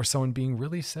injury or someone being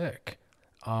really sick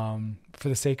for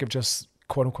the sake of just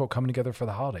quote unquote coming together for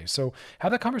the holidays. So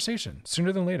have that conversation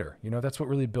sooner than later. That's what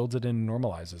really builds it in and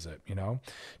normalizes it.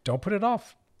 Don't put it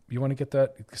off. You want to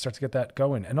start to get that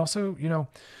going. And also,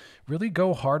 really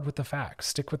go hard with the facts,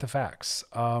 stick with the facts.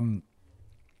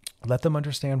 Let them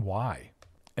understand why.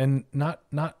 And not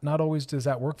always does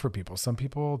that work for people. Some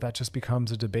people, that just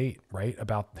becomes a debate, right?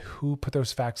 About who put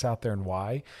those facts out there and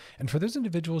why. And for those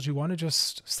individuals, you want to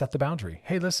just set the boundary.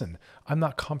 Hey, listen, I'm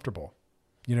not comfortable.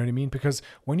 You know what I mean? Because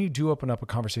when you do open up a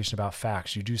conversation about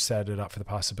facts, you do set it up for the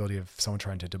possibility of someone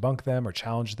trying to debunk them or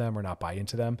challenge them or not buy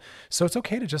into them. So it's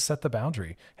okay to just set the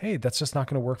boundary. Hey, that's just not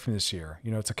going to work for me this year.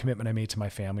 You know, it's a commitment I made to my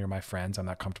family or my friends. I'm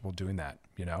not comfortable doing that,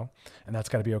 you know, and that's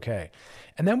got to be okay.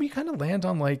 And then we kind of land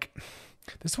on like,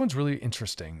 this one's really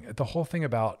interesting. The whole thing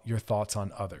about your thoughts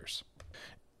on others.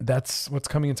 That's what's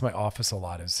coming into my office a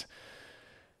lot is,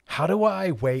 how do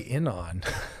I weigh in on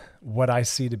what I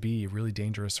see to be really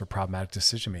dangerous or problematic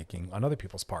decision-making on other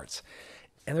people's parts?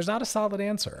 And there's not a solid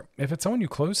answer. If it's someone you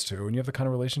close to and you have the kind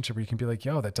of relationship where you can be like,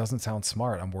 yo, that doesn't sound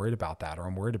smart. I'm worried about that, or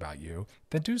I'm worried about you,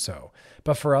 then do so.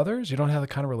 But for others, you don't have the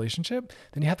kind of relationship,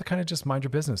 then you have to kind of just mind your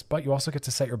business, but you also get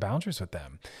to set your boundaries with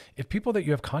them. If people that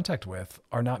you have contact with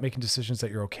are not making decisions that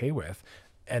you're okay with,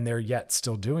 and they're yet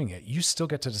still doing it, you still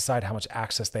get to decide how much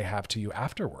access they have to you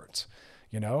afterwards.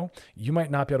 You know, you might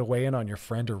not be able to weigh in on your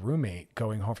friend or roommate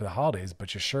going home for the holidays,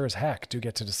 but you sure as heck do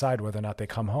get to decide whether or not they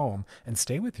come home and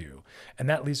stay with you. And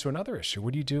that leads to another issue.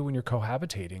 What do you do when you're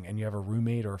cohabitating and you have a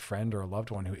roommate or a friend or a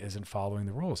loved one who isn't following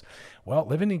the rules? Well,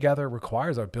 living together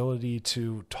requires our ability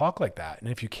to talk like that. And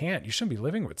if you can't, you shouldn't be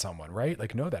living with someone, right?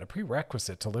 Like, know that a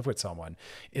prerequisite to live with someone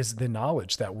is the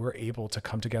knowledge that we're able to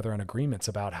come together on agreements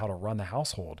about how to run the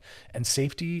household. And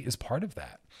safety is part of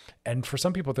that. And for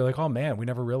some people, they're like, oh man, we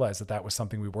never realized that that was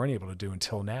something we weren't able to do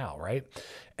until now, right?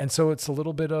 And so it's a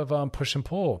little bit of push and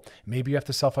pull. Maybe you have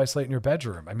to self-isolate in your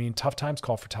bedroom. I mean, tough times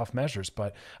call for tough measures,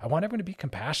 but I want everyone to be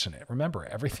compassionate. Remember,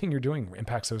 everything you're doing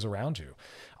impacts those around you.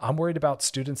 I'm worried about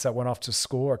students that went off to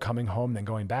school or coming home, then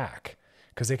going back,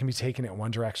 because they can be taken in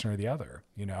one direction or the other.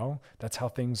 You know, that's how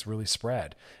things really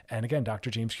spread. And again, Dr.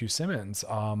 James Q. Simmons,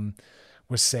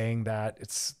 was saying that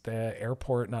it's the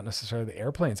airport, not necessarily the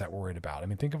airplanes that we're worried about. I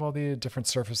mean, think of all the different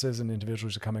surfaces and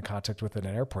individuals who come in contact with at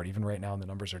an airport. Even right now, the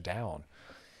numbers are down.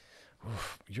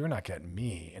 Oof, you're not getting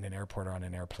me in an airport or on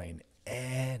an airplane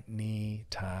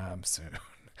anytime soon,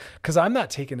 because I'm not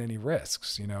taking any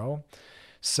risks, you know?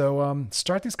 So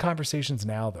start these conversations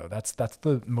now, though. That's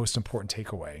the most important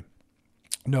takeaway.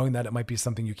 Knowing that it might be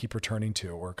something you keep returning to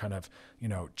or kind of, you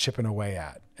know, chipping away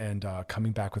at and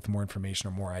coming back with more information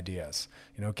or more ideas.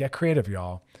 You know, get creative,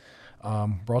 y'all.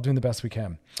 We're all doing the best we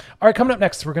can. All right, coming up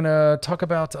next, we're going to talk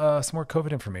about some more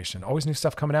COVID information. Always new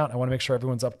stuff coming out. I want to make sure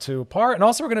everyone's up to par. And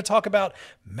also, we're going to talk about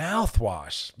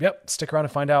mouthwash. Yep, stick around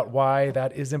and find out why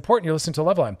that is important. You're listening to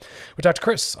Loveline with Dr.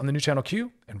 Chris on the new channel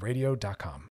Q and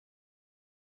radio.com.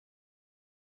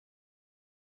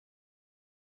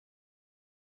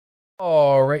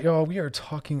 All right, y'all, we are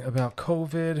talking about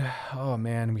COVID. Oh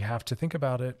man, we have to think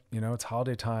about it. You know, it's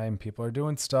holiday time. People are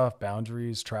doing stuff,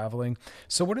 boundaries, traveling.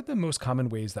 So what are the most common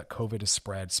ways that COVID is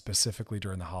spread specifically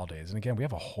during the holidays? And again, we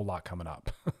have a whole lot coming up,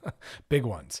 big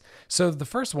ones. So the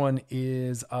first one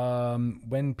is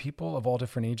when people of all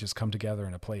different ages come together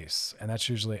in a place, and that's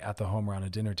usually at the home around a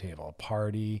dinner table, a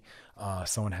party,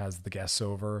 someone has the guests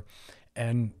over,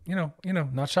 and you know,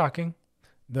 not shocking.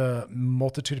 The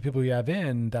multitude of people you have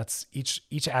in, that's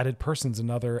each added person's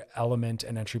another element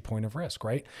and entry point of risk,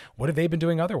 right? What have they been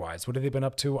doing otherwise? What have they been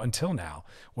up to until now?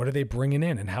 What are they bringing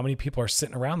in? And how many people are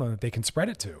sitting around them that they can spread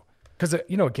it to? Because,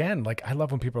 you know, again, like I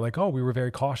love when people are like, oh, we were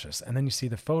very cautious. And then you see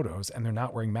the photos and they're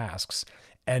not wearing masks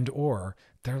or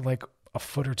they're like a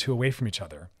foot or two away from each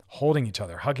other, holding each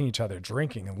other, hugging each other,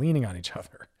 drinking and leaning on each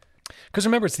other. Because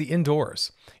remember, it's the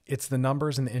indoors. It's the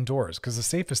numbers in the indoors. Because the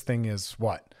safest thing is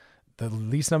what? The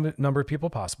least number of people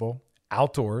possible,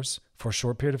 outdoors for a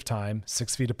short period of time,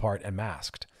 6 feet apart and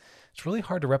masked. It's really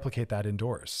hard to replicate that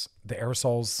indoors. The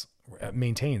aerosols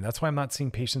maintain. That's why I'm not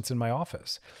seeing patients in my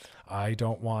office. I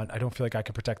don't feel like I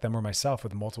can protect them or myself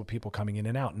with multiple people coming in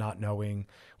and out, not knowing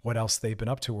what else they've been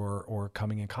up to or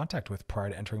coming in contact with prior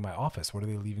to entering my office. What are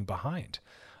they leaving behind?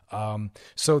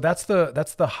 So that's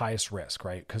the highest risk,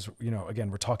 right? Because, you know,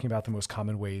 again, we're talking about the most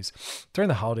common ways during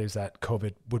the holidays that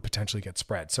COVID would potentially get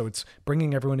spread. So it's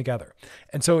bringing everyone together.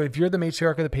 And so if you're the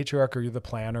matriarch or the patriarch or you're the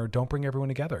planner, don't bring everyone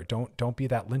together. Don't be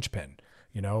that linchpin,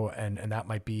 you know, and that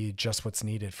might be just what's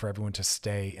needed for everyone to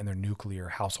stay in their nuclear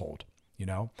household, you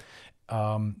know?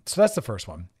 So that's the first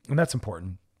one, and that's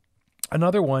important.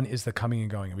 Another one is the coming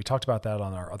and going. And we talked about that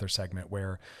on our other segment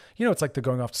where, you know, it's like the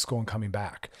going off to school and coming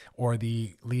back, or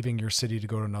the leaving your city to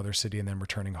go to another city and then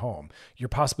returning home. You're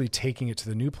possibly taking it to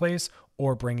the new place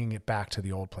or bringing it back to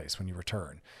the old place when you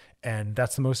return. And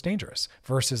that's the most dangerous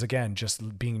versus, again,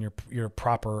 just being in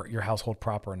your household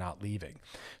proper and not leaving.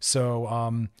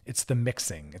 So it's the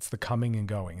mixing, it's the coming and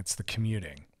going, it's the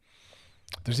commuting.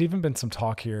 There's even been some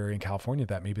talk here in California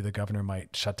that maybe the governor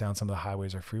might shut down some of the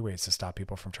highways or freeways to stop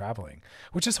people from traveling,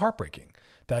 which is heartbreaking.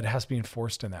 that has to be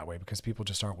enforced in that way because people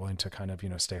just aren't willing to kind of,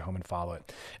 stay home and follow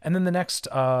it. And then the next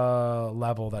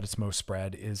level that it's most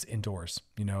spread is indoors.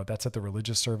 That's at the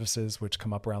religious services, which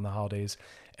come up around the holidays,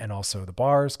 and also the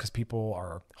bars, because people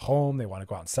are home. They want to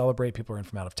go out and celebrate. People are in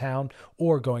from out of town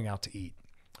or going out to eat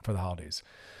for the holidays.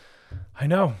 I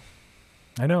know.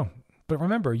 But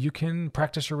remember, you can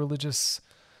practice your religious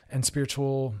and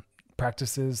spiritual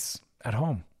practices at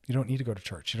home. You don't need to go to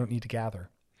church. You don't need to gather.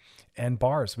 And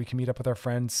bars, we can meet up with our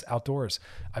friends outdoors.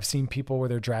 I've seen people where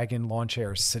they're dragging lawn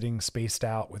chairs, sitting spaced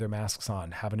out with their masks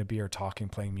on, having a beer, talking,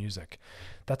 playing music.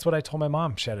 That's what I told my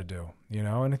mom she had to do,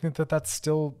 and I think that that's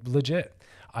still legit.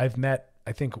 I've met,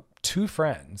 I think, 2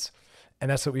 friends, and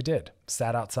that's what we did.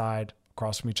 Sat outside,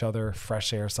 across from each other,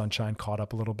 fresh air, sunshine, caught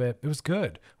up a little bit. It was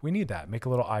good. We need that. Make a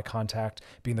little eye contact,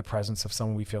 be in the presence of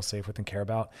someone we feel safe with and care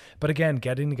about. But again,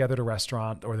 getting together at a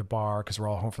restaurant or the bar because we're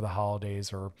all home for the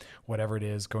holidays or whatever it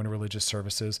is, going to religious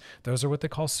services, those are what they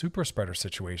call super spreader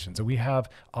situations. And we have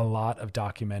a lot of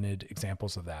documented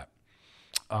examples of that.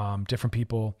 Different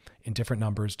people in different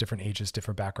numbers, different ages,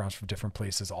 different backgrounds from different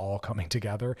places, all coming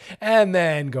together and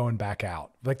then going back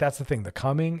out. Like that's the thing, the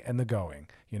coming and the going,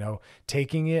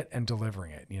 taking it and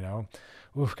delivering it,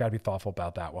 got to be thoughtful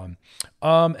about that one.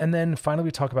 And then finally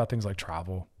we talk about things like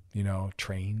travel,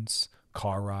 trains,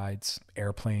 car rides,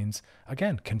 airplanes,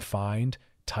 again, confined,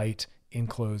 tight,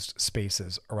 enclosed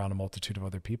spaces around a multitude of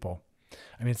other people.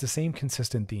 I mean, it's the same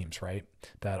consistent themes, right,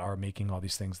 that are making all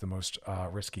these things the most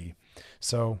risky.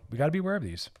 So we got to be aware of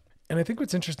these. And I think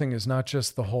what's interesting is not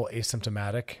just the whole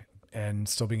asymptomatic and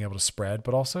still being able to spread,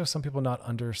 but also some people not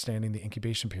understanding the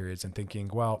incubation periods and thinking,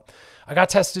 well, I got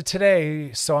tested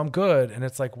today, so I'm good. And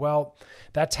it's like, well,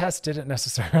 that test didn't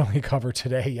necessarily cover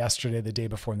today, yesterday, the day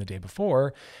before, and the day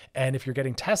before. And if you're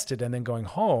getting tested and then going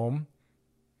home,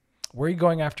 where are you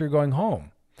going after you're going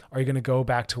home? Are you going to go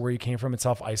back to where you came from and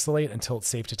self-isolate until it's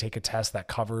safe to take a test that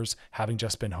covers having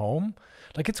just been home?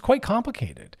 Like, it's quite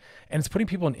complicated, and it's putting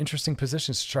people in interesting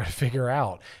positions to try to figure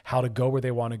out how to go where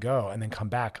they want to go and then come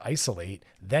back, isolate,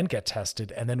 then get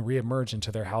tested, and then reemerge into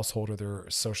their household or their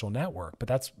social network. But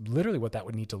that's literally what that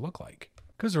would need to look like.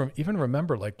 Because even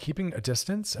remember, like, keeping a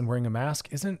distance and wearing a mask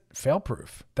isn't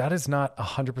fail-proof. That is not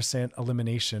 100%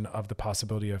 elimination of the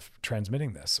possibility of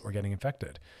transmitting this or getting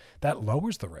infected. That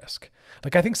lowers the risk.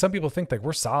 Like, I think some people think like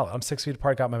we're solid. I'm 6 feet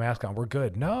apart, got my mask on, we're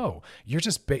good. No,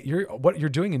 what you're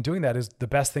doing in doing that is the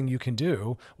best thing you can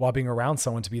do while being around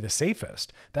someone to be the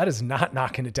safest. That is not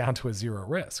knocking it down to a zero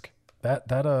risk.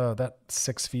 That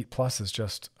 6 feet plus is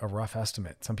just a rough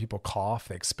estimate. Some people cough,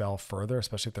 they expel further,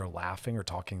 especially if they're laughing or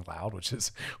talking loud, which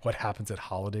is what happens at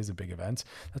holidays and big events.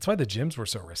 That's why the gyms were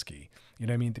so risky. You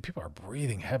know what I mean? The people are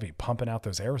breathing heavy, pumping out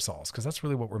those aerosols, because that's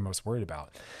really what we're most worried about.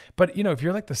 But, if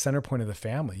you're like the center point of the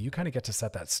family, you kind of get to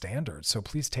set that standard. So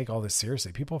please take all this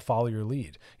seriously. People follow your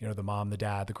lead. The mom, the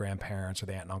dad, the grandparents, or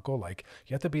the aunt and uncle. Like,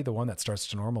 you have to be the one that starts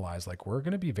to normalize. Like, we're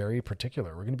going to be very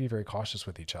particular. We're going to be very cautious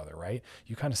with each other, right?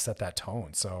 You kind of set that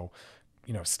tone. So,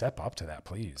 step up to that,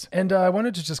 please. And I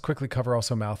wanted to just quickly cover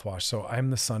also mouthwash. So I'm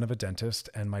the son of a dentist,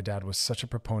 and my dad was such a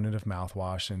proponent of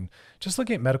mouthwash. And just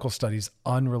looking at medical studies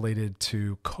unrelated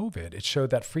to COVID, it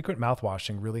showed that frequent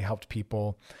mouthwashing really helped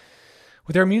people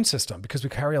with their immune system because we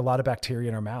carry a lot of bacteria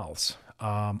in our mouths.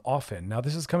 Often. Now,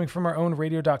 this is coming from our own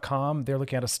radio.com. They're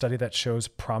looking at a study that shows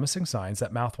promising signs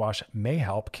that mouthwash may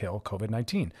help kill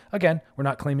COVID-19. Again, we're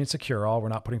not claiming it's a cure-all. We're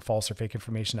not putting false or fake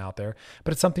information out there,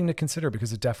 but it's something to consider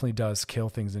because it definitely does kill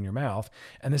things in your mouth.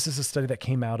 And this is a study that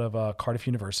came out of Cardiff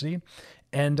University.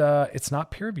 And it's not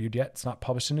peer-reviewed yet. It's not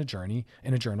published in a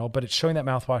journal, but it's showing that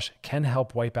mouthwash can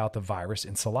help wipe out the virus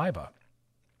in saliva.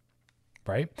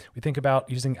 Right? We think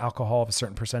about using alcohol of a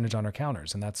certain percentage on our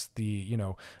counters, and that's the,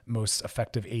 most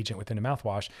effective agent within a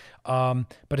mouthwash.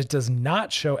 But it does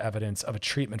not show evidence of a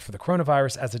treatment for the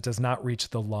coronavirus as it does not reach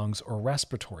the lungs or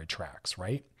respiratory tracts,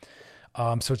 right?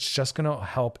 So it's just going to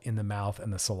help in the mouth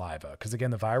and the saliva. Because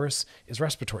again, the virus is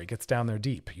respiratory. It gets down there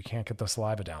deep. You can't get the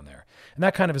saliva down there. And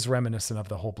that kind of is reminiscent of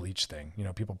the whole bleach thing.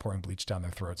 People pouring bleach down their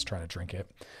throats, trying to drink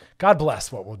it. God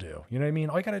bless what we'll do. You know what I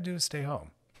mean? All you got to do is stay home.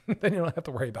 Then you don't have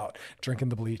to worry about drinking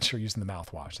the bleach or using the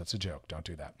mouthwash. That's a joke. Don't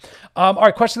do that. All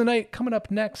right, question of the night coming up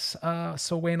next.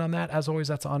 So weighing on that, as always,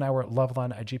 that's on our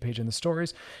Loveline IG page in the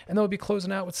stories. And then we'll be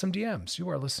closing out with some DMs. You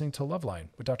are listening to Loveline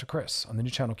with Dr. Chris on the new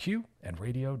channel Q and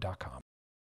radio.com.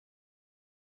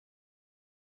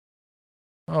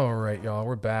 All right, y'all,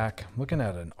 we're back. I'm looking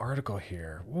at an article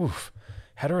here. Oof.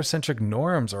 Heterocentric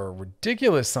norms are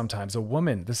ridiculous sometimes. A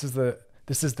woman, this is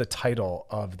the title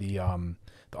of the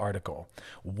article.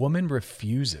 Woman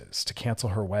refuses to cancel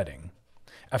her wedding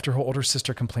after her older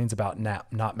sister complains about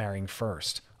not marrying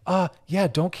first. Yeah,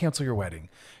 don't cancel your wedding.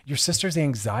 Your sister's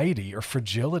anxiety or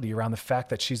fragility around the fact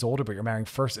that she's older but you're marrying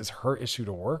first is her issue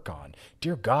to work on.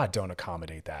 Dear God, don't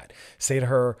accommodate that. Say to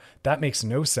her, that makes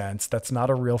no sense. That's not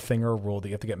a real thing or a rule that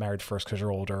you have to get married first because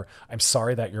you're older. I'm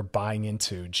sorry that you're buying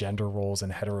into gender roles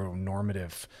and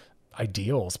heteronormative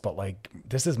ideals, but like,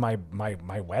 this is my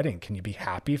wedding. Can you be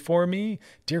happy for me?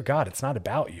 Dear God, it's not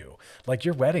about you. Like,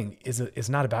 your wedding is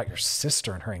not about your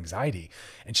sister and her anxiety.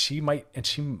 And she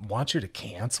wants you to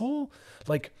cancel.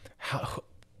 Like, how?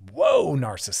 Whoa,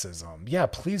 narcissism. Yeah,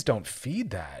 please don't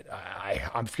feed that.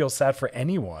 I feel sad for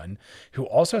anyone who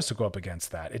also has to go up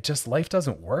against that. It just, life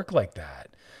doesn't work like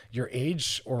that. Your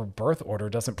age or birth order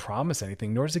doesn't promise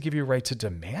anything, nor does it give you a right to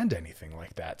demand anything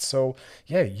like that. So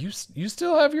yeah, you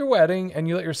still have your wedding and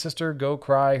you let your sister go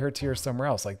cry her tears somewhere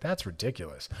else. Like, that's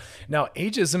ridiculous. Now,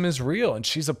 ageism is real and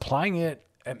she's applying it,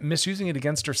 misusing it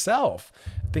against herself,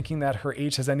 thinking that her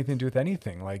age has anything to do with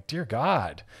anything. Like, dear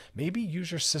God, maybe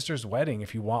use your sister's wedding,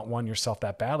 if you want one yourself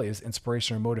that badly, as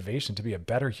inspiration or motivation to be a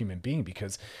better human being.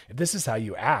 Because if this is how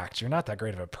you act, you're not that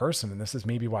great of a person. And this is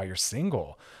maybe why you're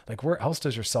single. Like, where else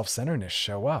does your self-centeredness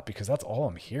show up? Because that's all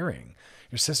I'm hearing.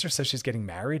 Your sister says she's getting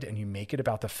married and you make it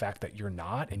about the fact that you're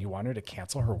not, and you want her to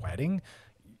cancel her wedding.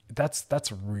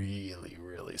 That's really,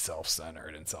 really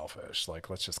self-centered and selfish. Like,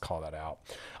 let's just call that out.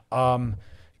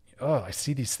 I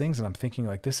see these things and I'm thinking,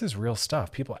 like, this is real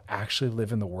stuff. People actually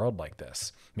live in the world like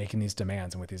this, making these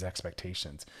demands and with these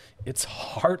expectations. It's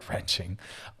heart-wrenching.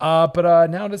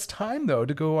 But now it is time, though,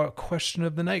 to go question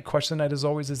of the night. Question of the night, as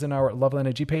always, is in our Loveline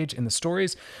IG page in the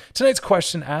stories. Tonight's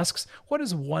question asks, what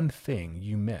is one thing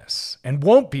you miss and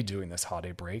won't be doing this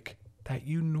holiday break that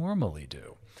you normally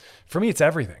do? For me, it's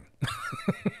everything.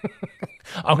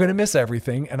 I'm going to miss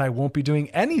everything and I won't be doing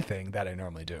anything that I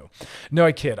normally do. No,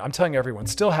 I kid. I'm telling everyone,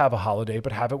 still have a holiday,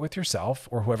 but have it with yourself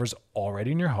or whoever's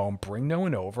already in your home. Bring no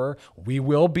one over. We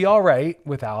will be all right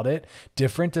without it.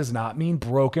 Different does not mean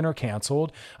broken or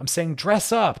canceled. I'm saying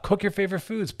dress up, cook your favorite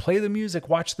foods, play the music,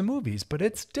 watch the movies, but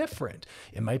it's different.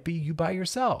 It might be you by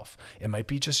yourself. It might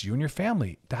be just you and your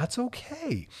family. That's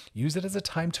okay. Use it as a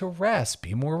time to rest,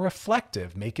 be more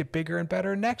reflective, make it bigger and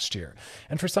better next year.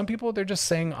 And for some people, they're just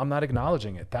saying, I'm not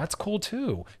acknowledging it. That's cool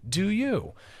too. Do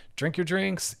you? Drink your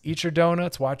drinks, eat your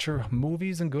donuts, watch your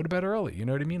movies, and go to bed early. You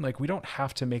know what I mean? Like, we don't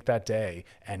have to make that day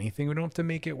anything. We don't have to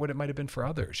make it what it might have been for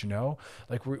others, you know?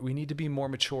 Like, we need to be more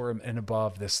mature and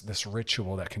above this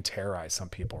ritual that can terrorize some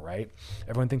people, right?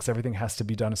 Everyone thinks everything has to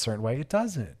be done a certain way. It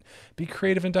doesn't. Be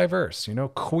creative and diverse, you know?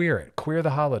 Queer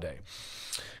the holiday.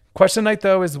 Question night,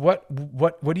 though, is what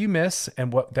do you miss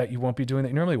and what that you won't be doing that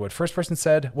you normally would? First person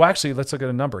said, well, actually, let's look at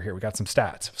a number here. We got some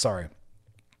stats. Sorry.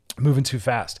 Moving too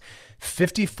fast.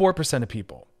 54% of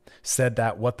people said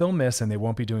that what they'll miss and they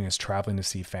won't be doing is traveling to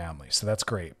see family. So that's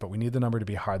great, but we need the number to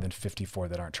be higher than 54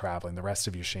 that aren't traveling. The rest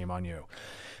of you, shame on you.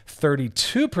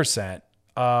 32%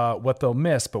 what they'll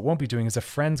miss but won't be doing is a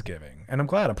Friendsgiving. And I'm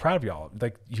proud of y'all.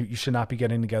 Like, you should not be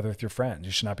getting together with your friends.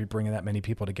 You should not be bringing that many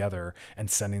people together and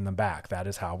sending them back. That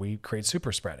is how we create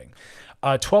super spreading.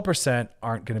 12%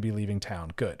 aren't going to be leaving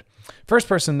town. Good. First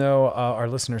person, though, our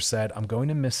listener said, I'm going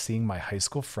to miss seeing my high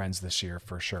school friends this year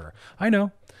for sure. I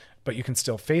know, but you can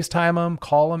still FaceTime them,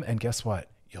 call them, and guess what?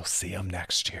 You'll see them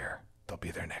next year. They'll be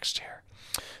there next year.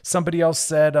 Somebody else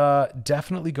said,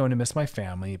 definitely going to miss my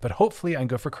family, but hopefully I can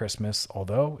go for Christmas,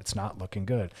 although it's not looking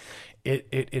good. It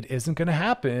isn't going to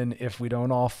happen if we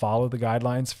don't all follow the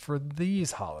guidelines for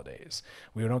these holidays.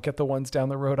 We don't get the ones down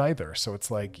the road either. So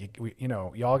it's like,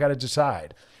 y'all got to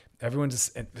decide.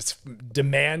 Everyone's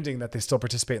demanding that they still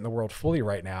participate in the world fully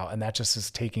right now, and that just is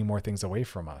taking more things away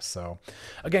from us. So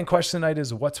again, question tonight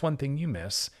is, what's one thing you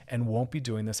miss and won't be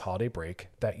doing this holiday break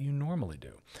that you normally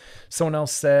do? Someone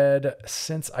else said,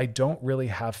 since I don't really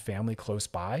have family close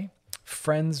by,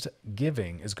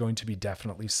 Friendsgiving is going to be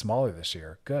definitely smaller this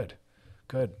year. Good.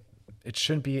 It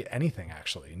shouldn't be anything,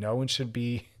 actually. No one should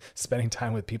be spending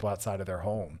time with people outside of their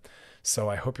home. So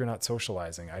I hope you're not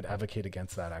socializing. I'd advocate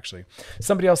against that, actually.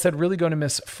 Somebody else said, really going to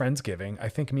miss Friendsgiving. I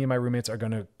think me and my roommates are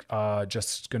going to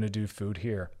just going to do food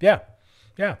here. Yeah.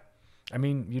 I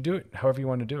mean, you do it however you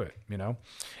want to do it, you know?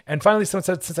 And finally, someone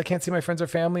said, since I can't see my friends or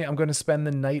family, I'm going to spend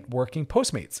the night working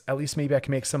Postmates. At least maybe I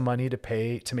can make some money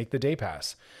to make the day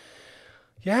pass.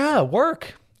 Yeah,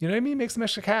 work. You know what I mean? Make some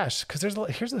extra cash. Because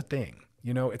here's the thing.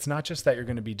 You know, it's not just that you're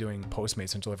going to be doing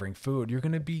Postmates and delivering food. You're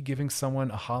going to be giving someone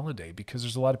a holiday, because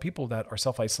there's a lot of people that are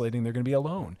self-isolating. They're going to be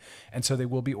alone. And so they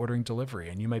will be ordering delivery,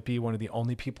 and you might be one of the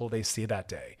only people they see that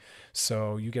day.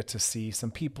 So you get to see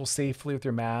some people safely with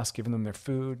your mask, giving them their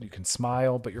food. You can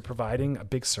smile, but you're providing a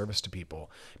big service to people,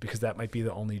 because that might be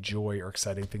the only joy or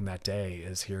exciting thing that day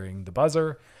is hearing the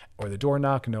buzzer or the door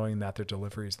knock, knowing that their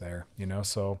delivery is there,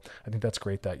 So I think that's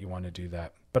great that you want to do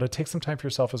that. But take some time for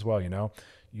yourself as well,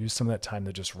 Use some of that time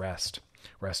to just rest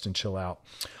and chill out.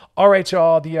 All right,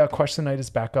 y'all. The question night is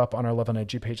back up on our Love on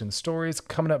IG page in the stories.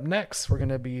 Coming up next, we're going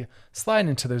to be sliding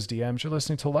into those DMs. You're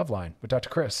listening to Loveline with Dr.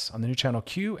 Chris on the new channel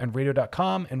Q and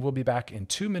radio.com. And we'll be back in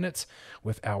 2 minutes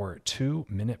with our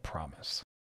 2-minute promise.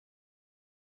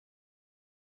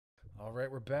 All right,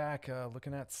 we're back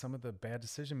looking at some of the bad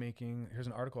decision making. Here's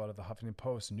an article out of the Huffington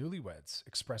Post. Newlyweds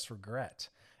express regret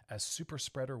as super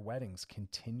spreader weddings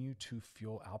continue to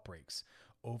fuel outbreaks.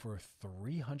 Over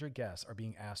 300 guests are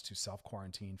being asked to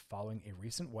self-quarantine following a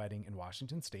recent wedding in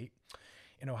Washington State.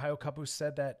 An Ohio couple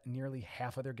said that nearly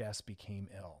half of their guests became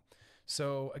ill.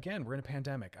 So again, we're in a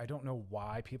pandemic. I don't know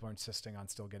why people are insisting on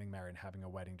still getting married and having a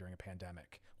wedding during a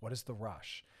pandemic. What is the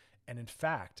rush? And in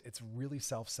fact, it's really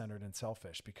self-centered and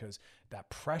selfish because that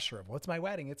pressure of, well, it's my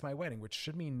wedding, which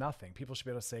should mean nothing. People should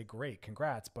be able to say, great,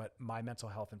 congrats, but my mental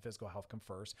health and physical health come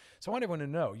first. So I want everyone to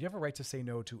know you have a right to say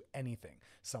no to anything.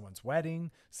 Someone's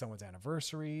wedding, someone's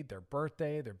anniversary, their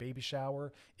birthday, their baby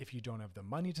shower, if you don't have the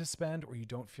money to spend or you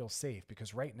don't feel safe,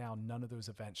 because right now, none of those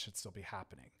events should still be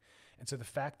happening. And so the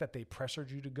fact that they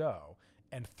pressured you to go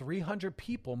and 300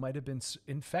 people might have been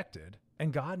infected,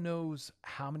 and God knows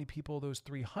how many people those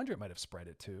 300 might have spread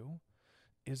it to,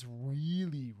 is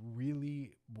really,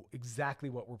 really exactly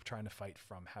what we're trying to fight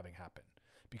from having happen.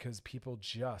 Because people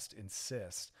just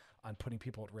insist on putting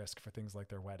people at risk for things like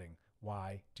their wedding.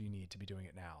 Why do you need to be doing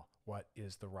it now? What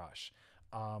is the rush?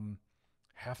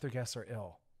 Half their guests are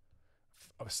ill.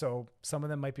 So some of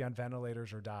them might be on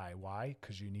ventilators or die. Why?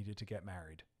 Because you needed to get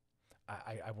married.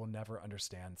 I will never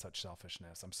understand such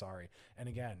selfishness. I'm sorry. And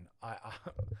again,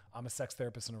 I'm a sex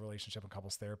therapist and a relationship and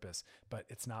couples therapist, but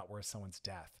it's not worth someone's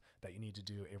death that you need to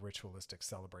do a ritualistic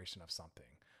celebration of something.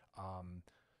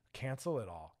 Cancel it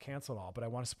all. But I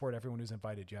want to support everyone who's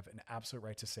invited. You have an absolute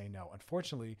right to say no.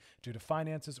 Unfortunately, due to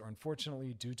finances or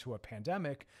unfortunately due to a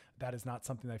pandemic, that is not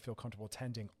something that I feel comfortable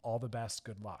attending. All the best.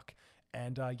 Good luck.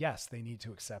 And yes, they need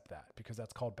to accept that because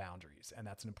that's called boundaries. And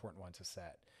that's an important one to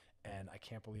set. And I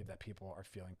can't believe that people are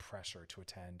feeling pressure to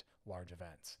attend large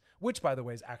events, which, by the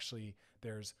way, is actually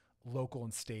there's local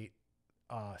and state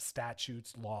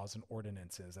statutes, laws, and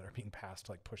ordinances that are being passed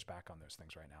to push back on those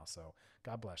things right now. So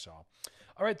God bless y'all.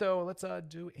 All right, though, let's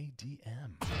do a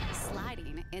DM.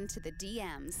 Sliding into the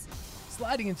DMs.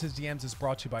 Sliding into the DMs is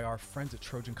brought to you by our friends at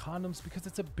Trojan Condoms because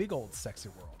it's a big old sexy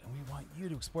world, and we want you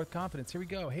to explore with confidence. Here we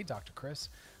go. Hey, Dr. Chris.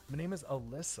 My name is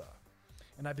Alyssa,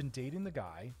 and I've been dating the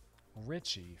guy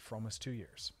Richie for almost 2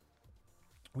 years.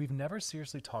 We've never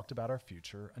seriously talked about our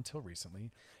future until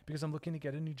recently because I'm looking to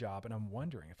get a new job and I'm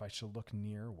wondering if I should look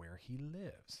near where he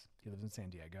lives. He lives in San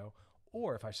Diego,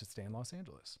 or if I should stay in Los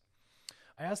Angeles.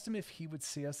 I asked him if he would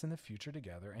see us in the future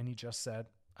together and he just said,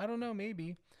 I don't know,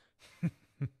 maybe.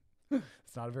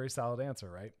 It's not a very solid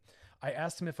answer, right? I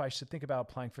asked him if I should think about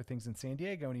applying for things in San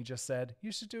Diego and he just said,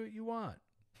 you should do what you want.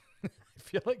 I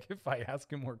feel like if I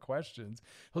ask him more questions,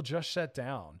 he'll just shut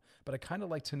down. But I kind of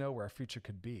like to know where our future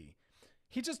could be.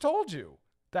 He just told you.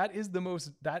 That is the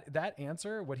most, that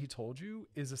answer, what he told you,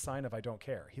 is a sign of I don't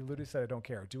care. He literally said, I don't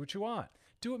care. Do what you want.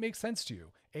 Do what makes sense to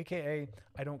you. AKA,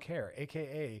 I don't care.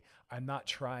 AKA, I'm not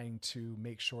trying to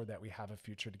make sure that we have a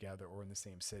future together or in the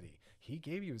same city. He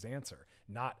gave you his answer.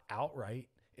 Not outright.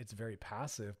 It's very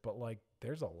passive, but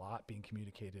there's a lot being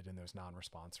communicated in those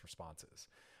non-response responses.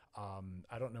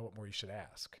 I don't know what more you should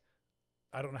ask.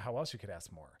 I don't know how else you could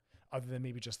ask more other than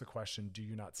maybe just the question, do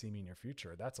you not see me in your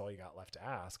future? That's all you got left to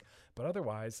ask. But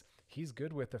otherwise, he's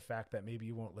good with the fact that maybe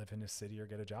you won't live in his city or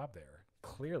get a job there.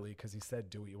 Clearly, because he said,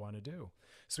 do what you want to do.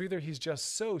 So either he's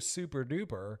just so super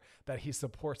duper that he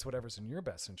supports whatever's in your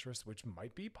best interest, which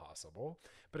might be possible,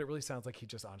 but it really sounds like he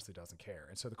just honestly doesn't care.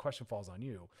 And so the question falls on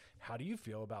you. How do you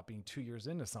feel about being 2 years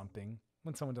into something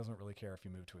when someone doesn't really care if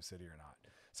you move to a city or not?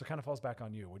 So it kind of falls back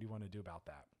on you. What do you want to do about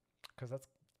that? Because that's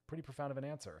pretty profound of an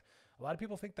answer. A lot of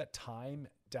people think that time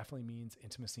definitely means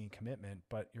intimacy and commitment,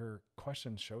 but your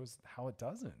question shows how it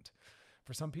doesn't.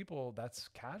 For some people, that's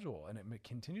casual, and it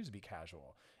continues to be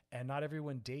casual. And not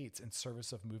everyone dates in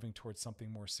service of moving towards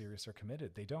something more serious or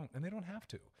committed. They don't, and they don't have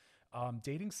to.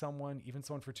 Dating someone, even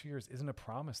someone for 2 years, isn't a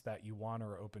promise that you want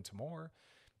or are open to more.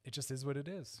 It just is what it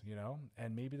is,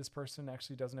 and maybe this person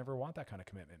actually doesn't ever want that kind of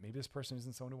commitment. Maybe this person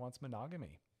isn't someone who wants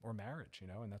monogamy or marriage,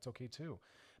 and that's okay too.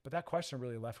 But that question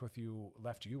really left you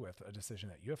with a decision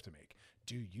that you have to make.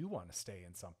 Do you want to stay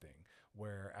in something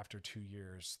where after 2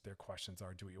 years, their questions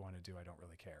are, do what you want to do? I don't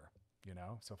really care,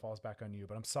 So it falls back on you,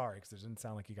 but I'm sorry because it didn't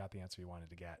sound like you got the answer you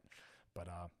wanted to get. But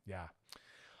yeah.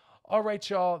 All right,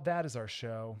 y'all, that is our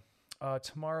show.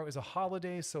 Tomorrow is a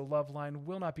holiday, so Loveline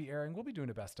will not be airing. We'll be doing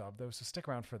a best of, though, so stick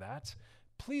around for that.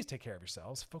 Please take care of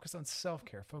yourselves. Focus on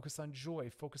self-care. Focus on joy.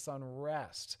 Focus on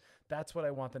rest. That's what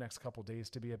I want the next couple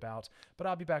days to be about. But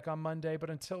I'll be back on Monday.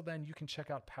 But until then, you can check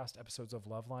out past episodes of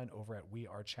Loveline over at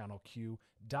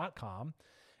wearechannelq.com.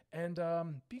 And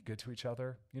be good to each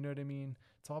other. You know what I mean?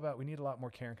 It's all about, we need a lot more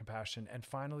care and compassion. And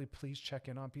finally, please check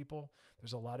in on people.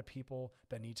 There's a lot of people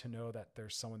that need to know that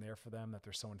there's someone there for them, that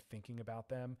there's someone thinking about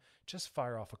them. Just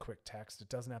fire off a quick text. It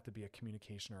doesn't have to be a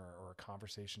communication or a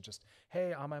conversation. Just,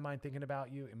 hey, on my mind thinking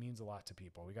about you. It means a lot to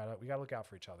people. We gotta look out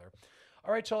for each other.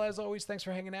 All right, y'all, as always, thanks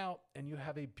for hanging out. And you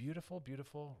have a beautiful,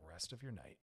 beautiful rest of your night.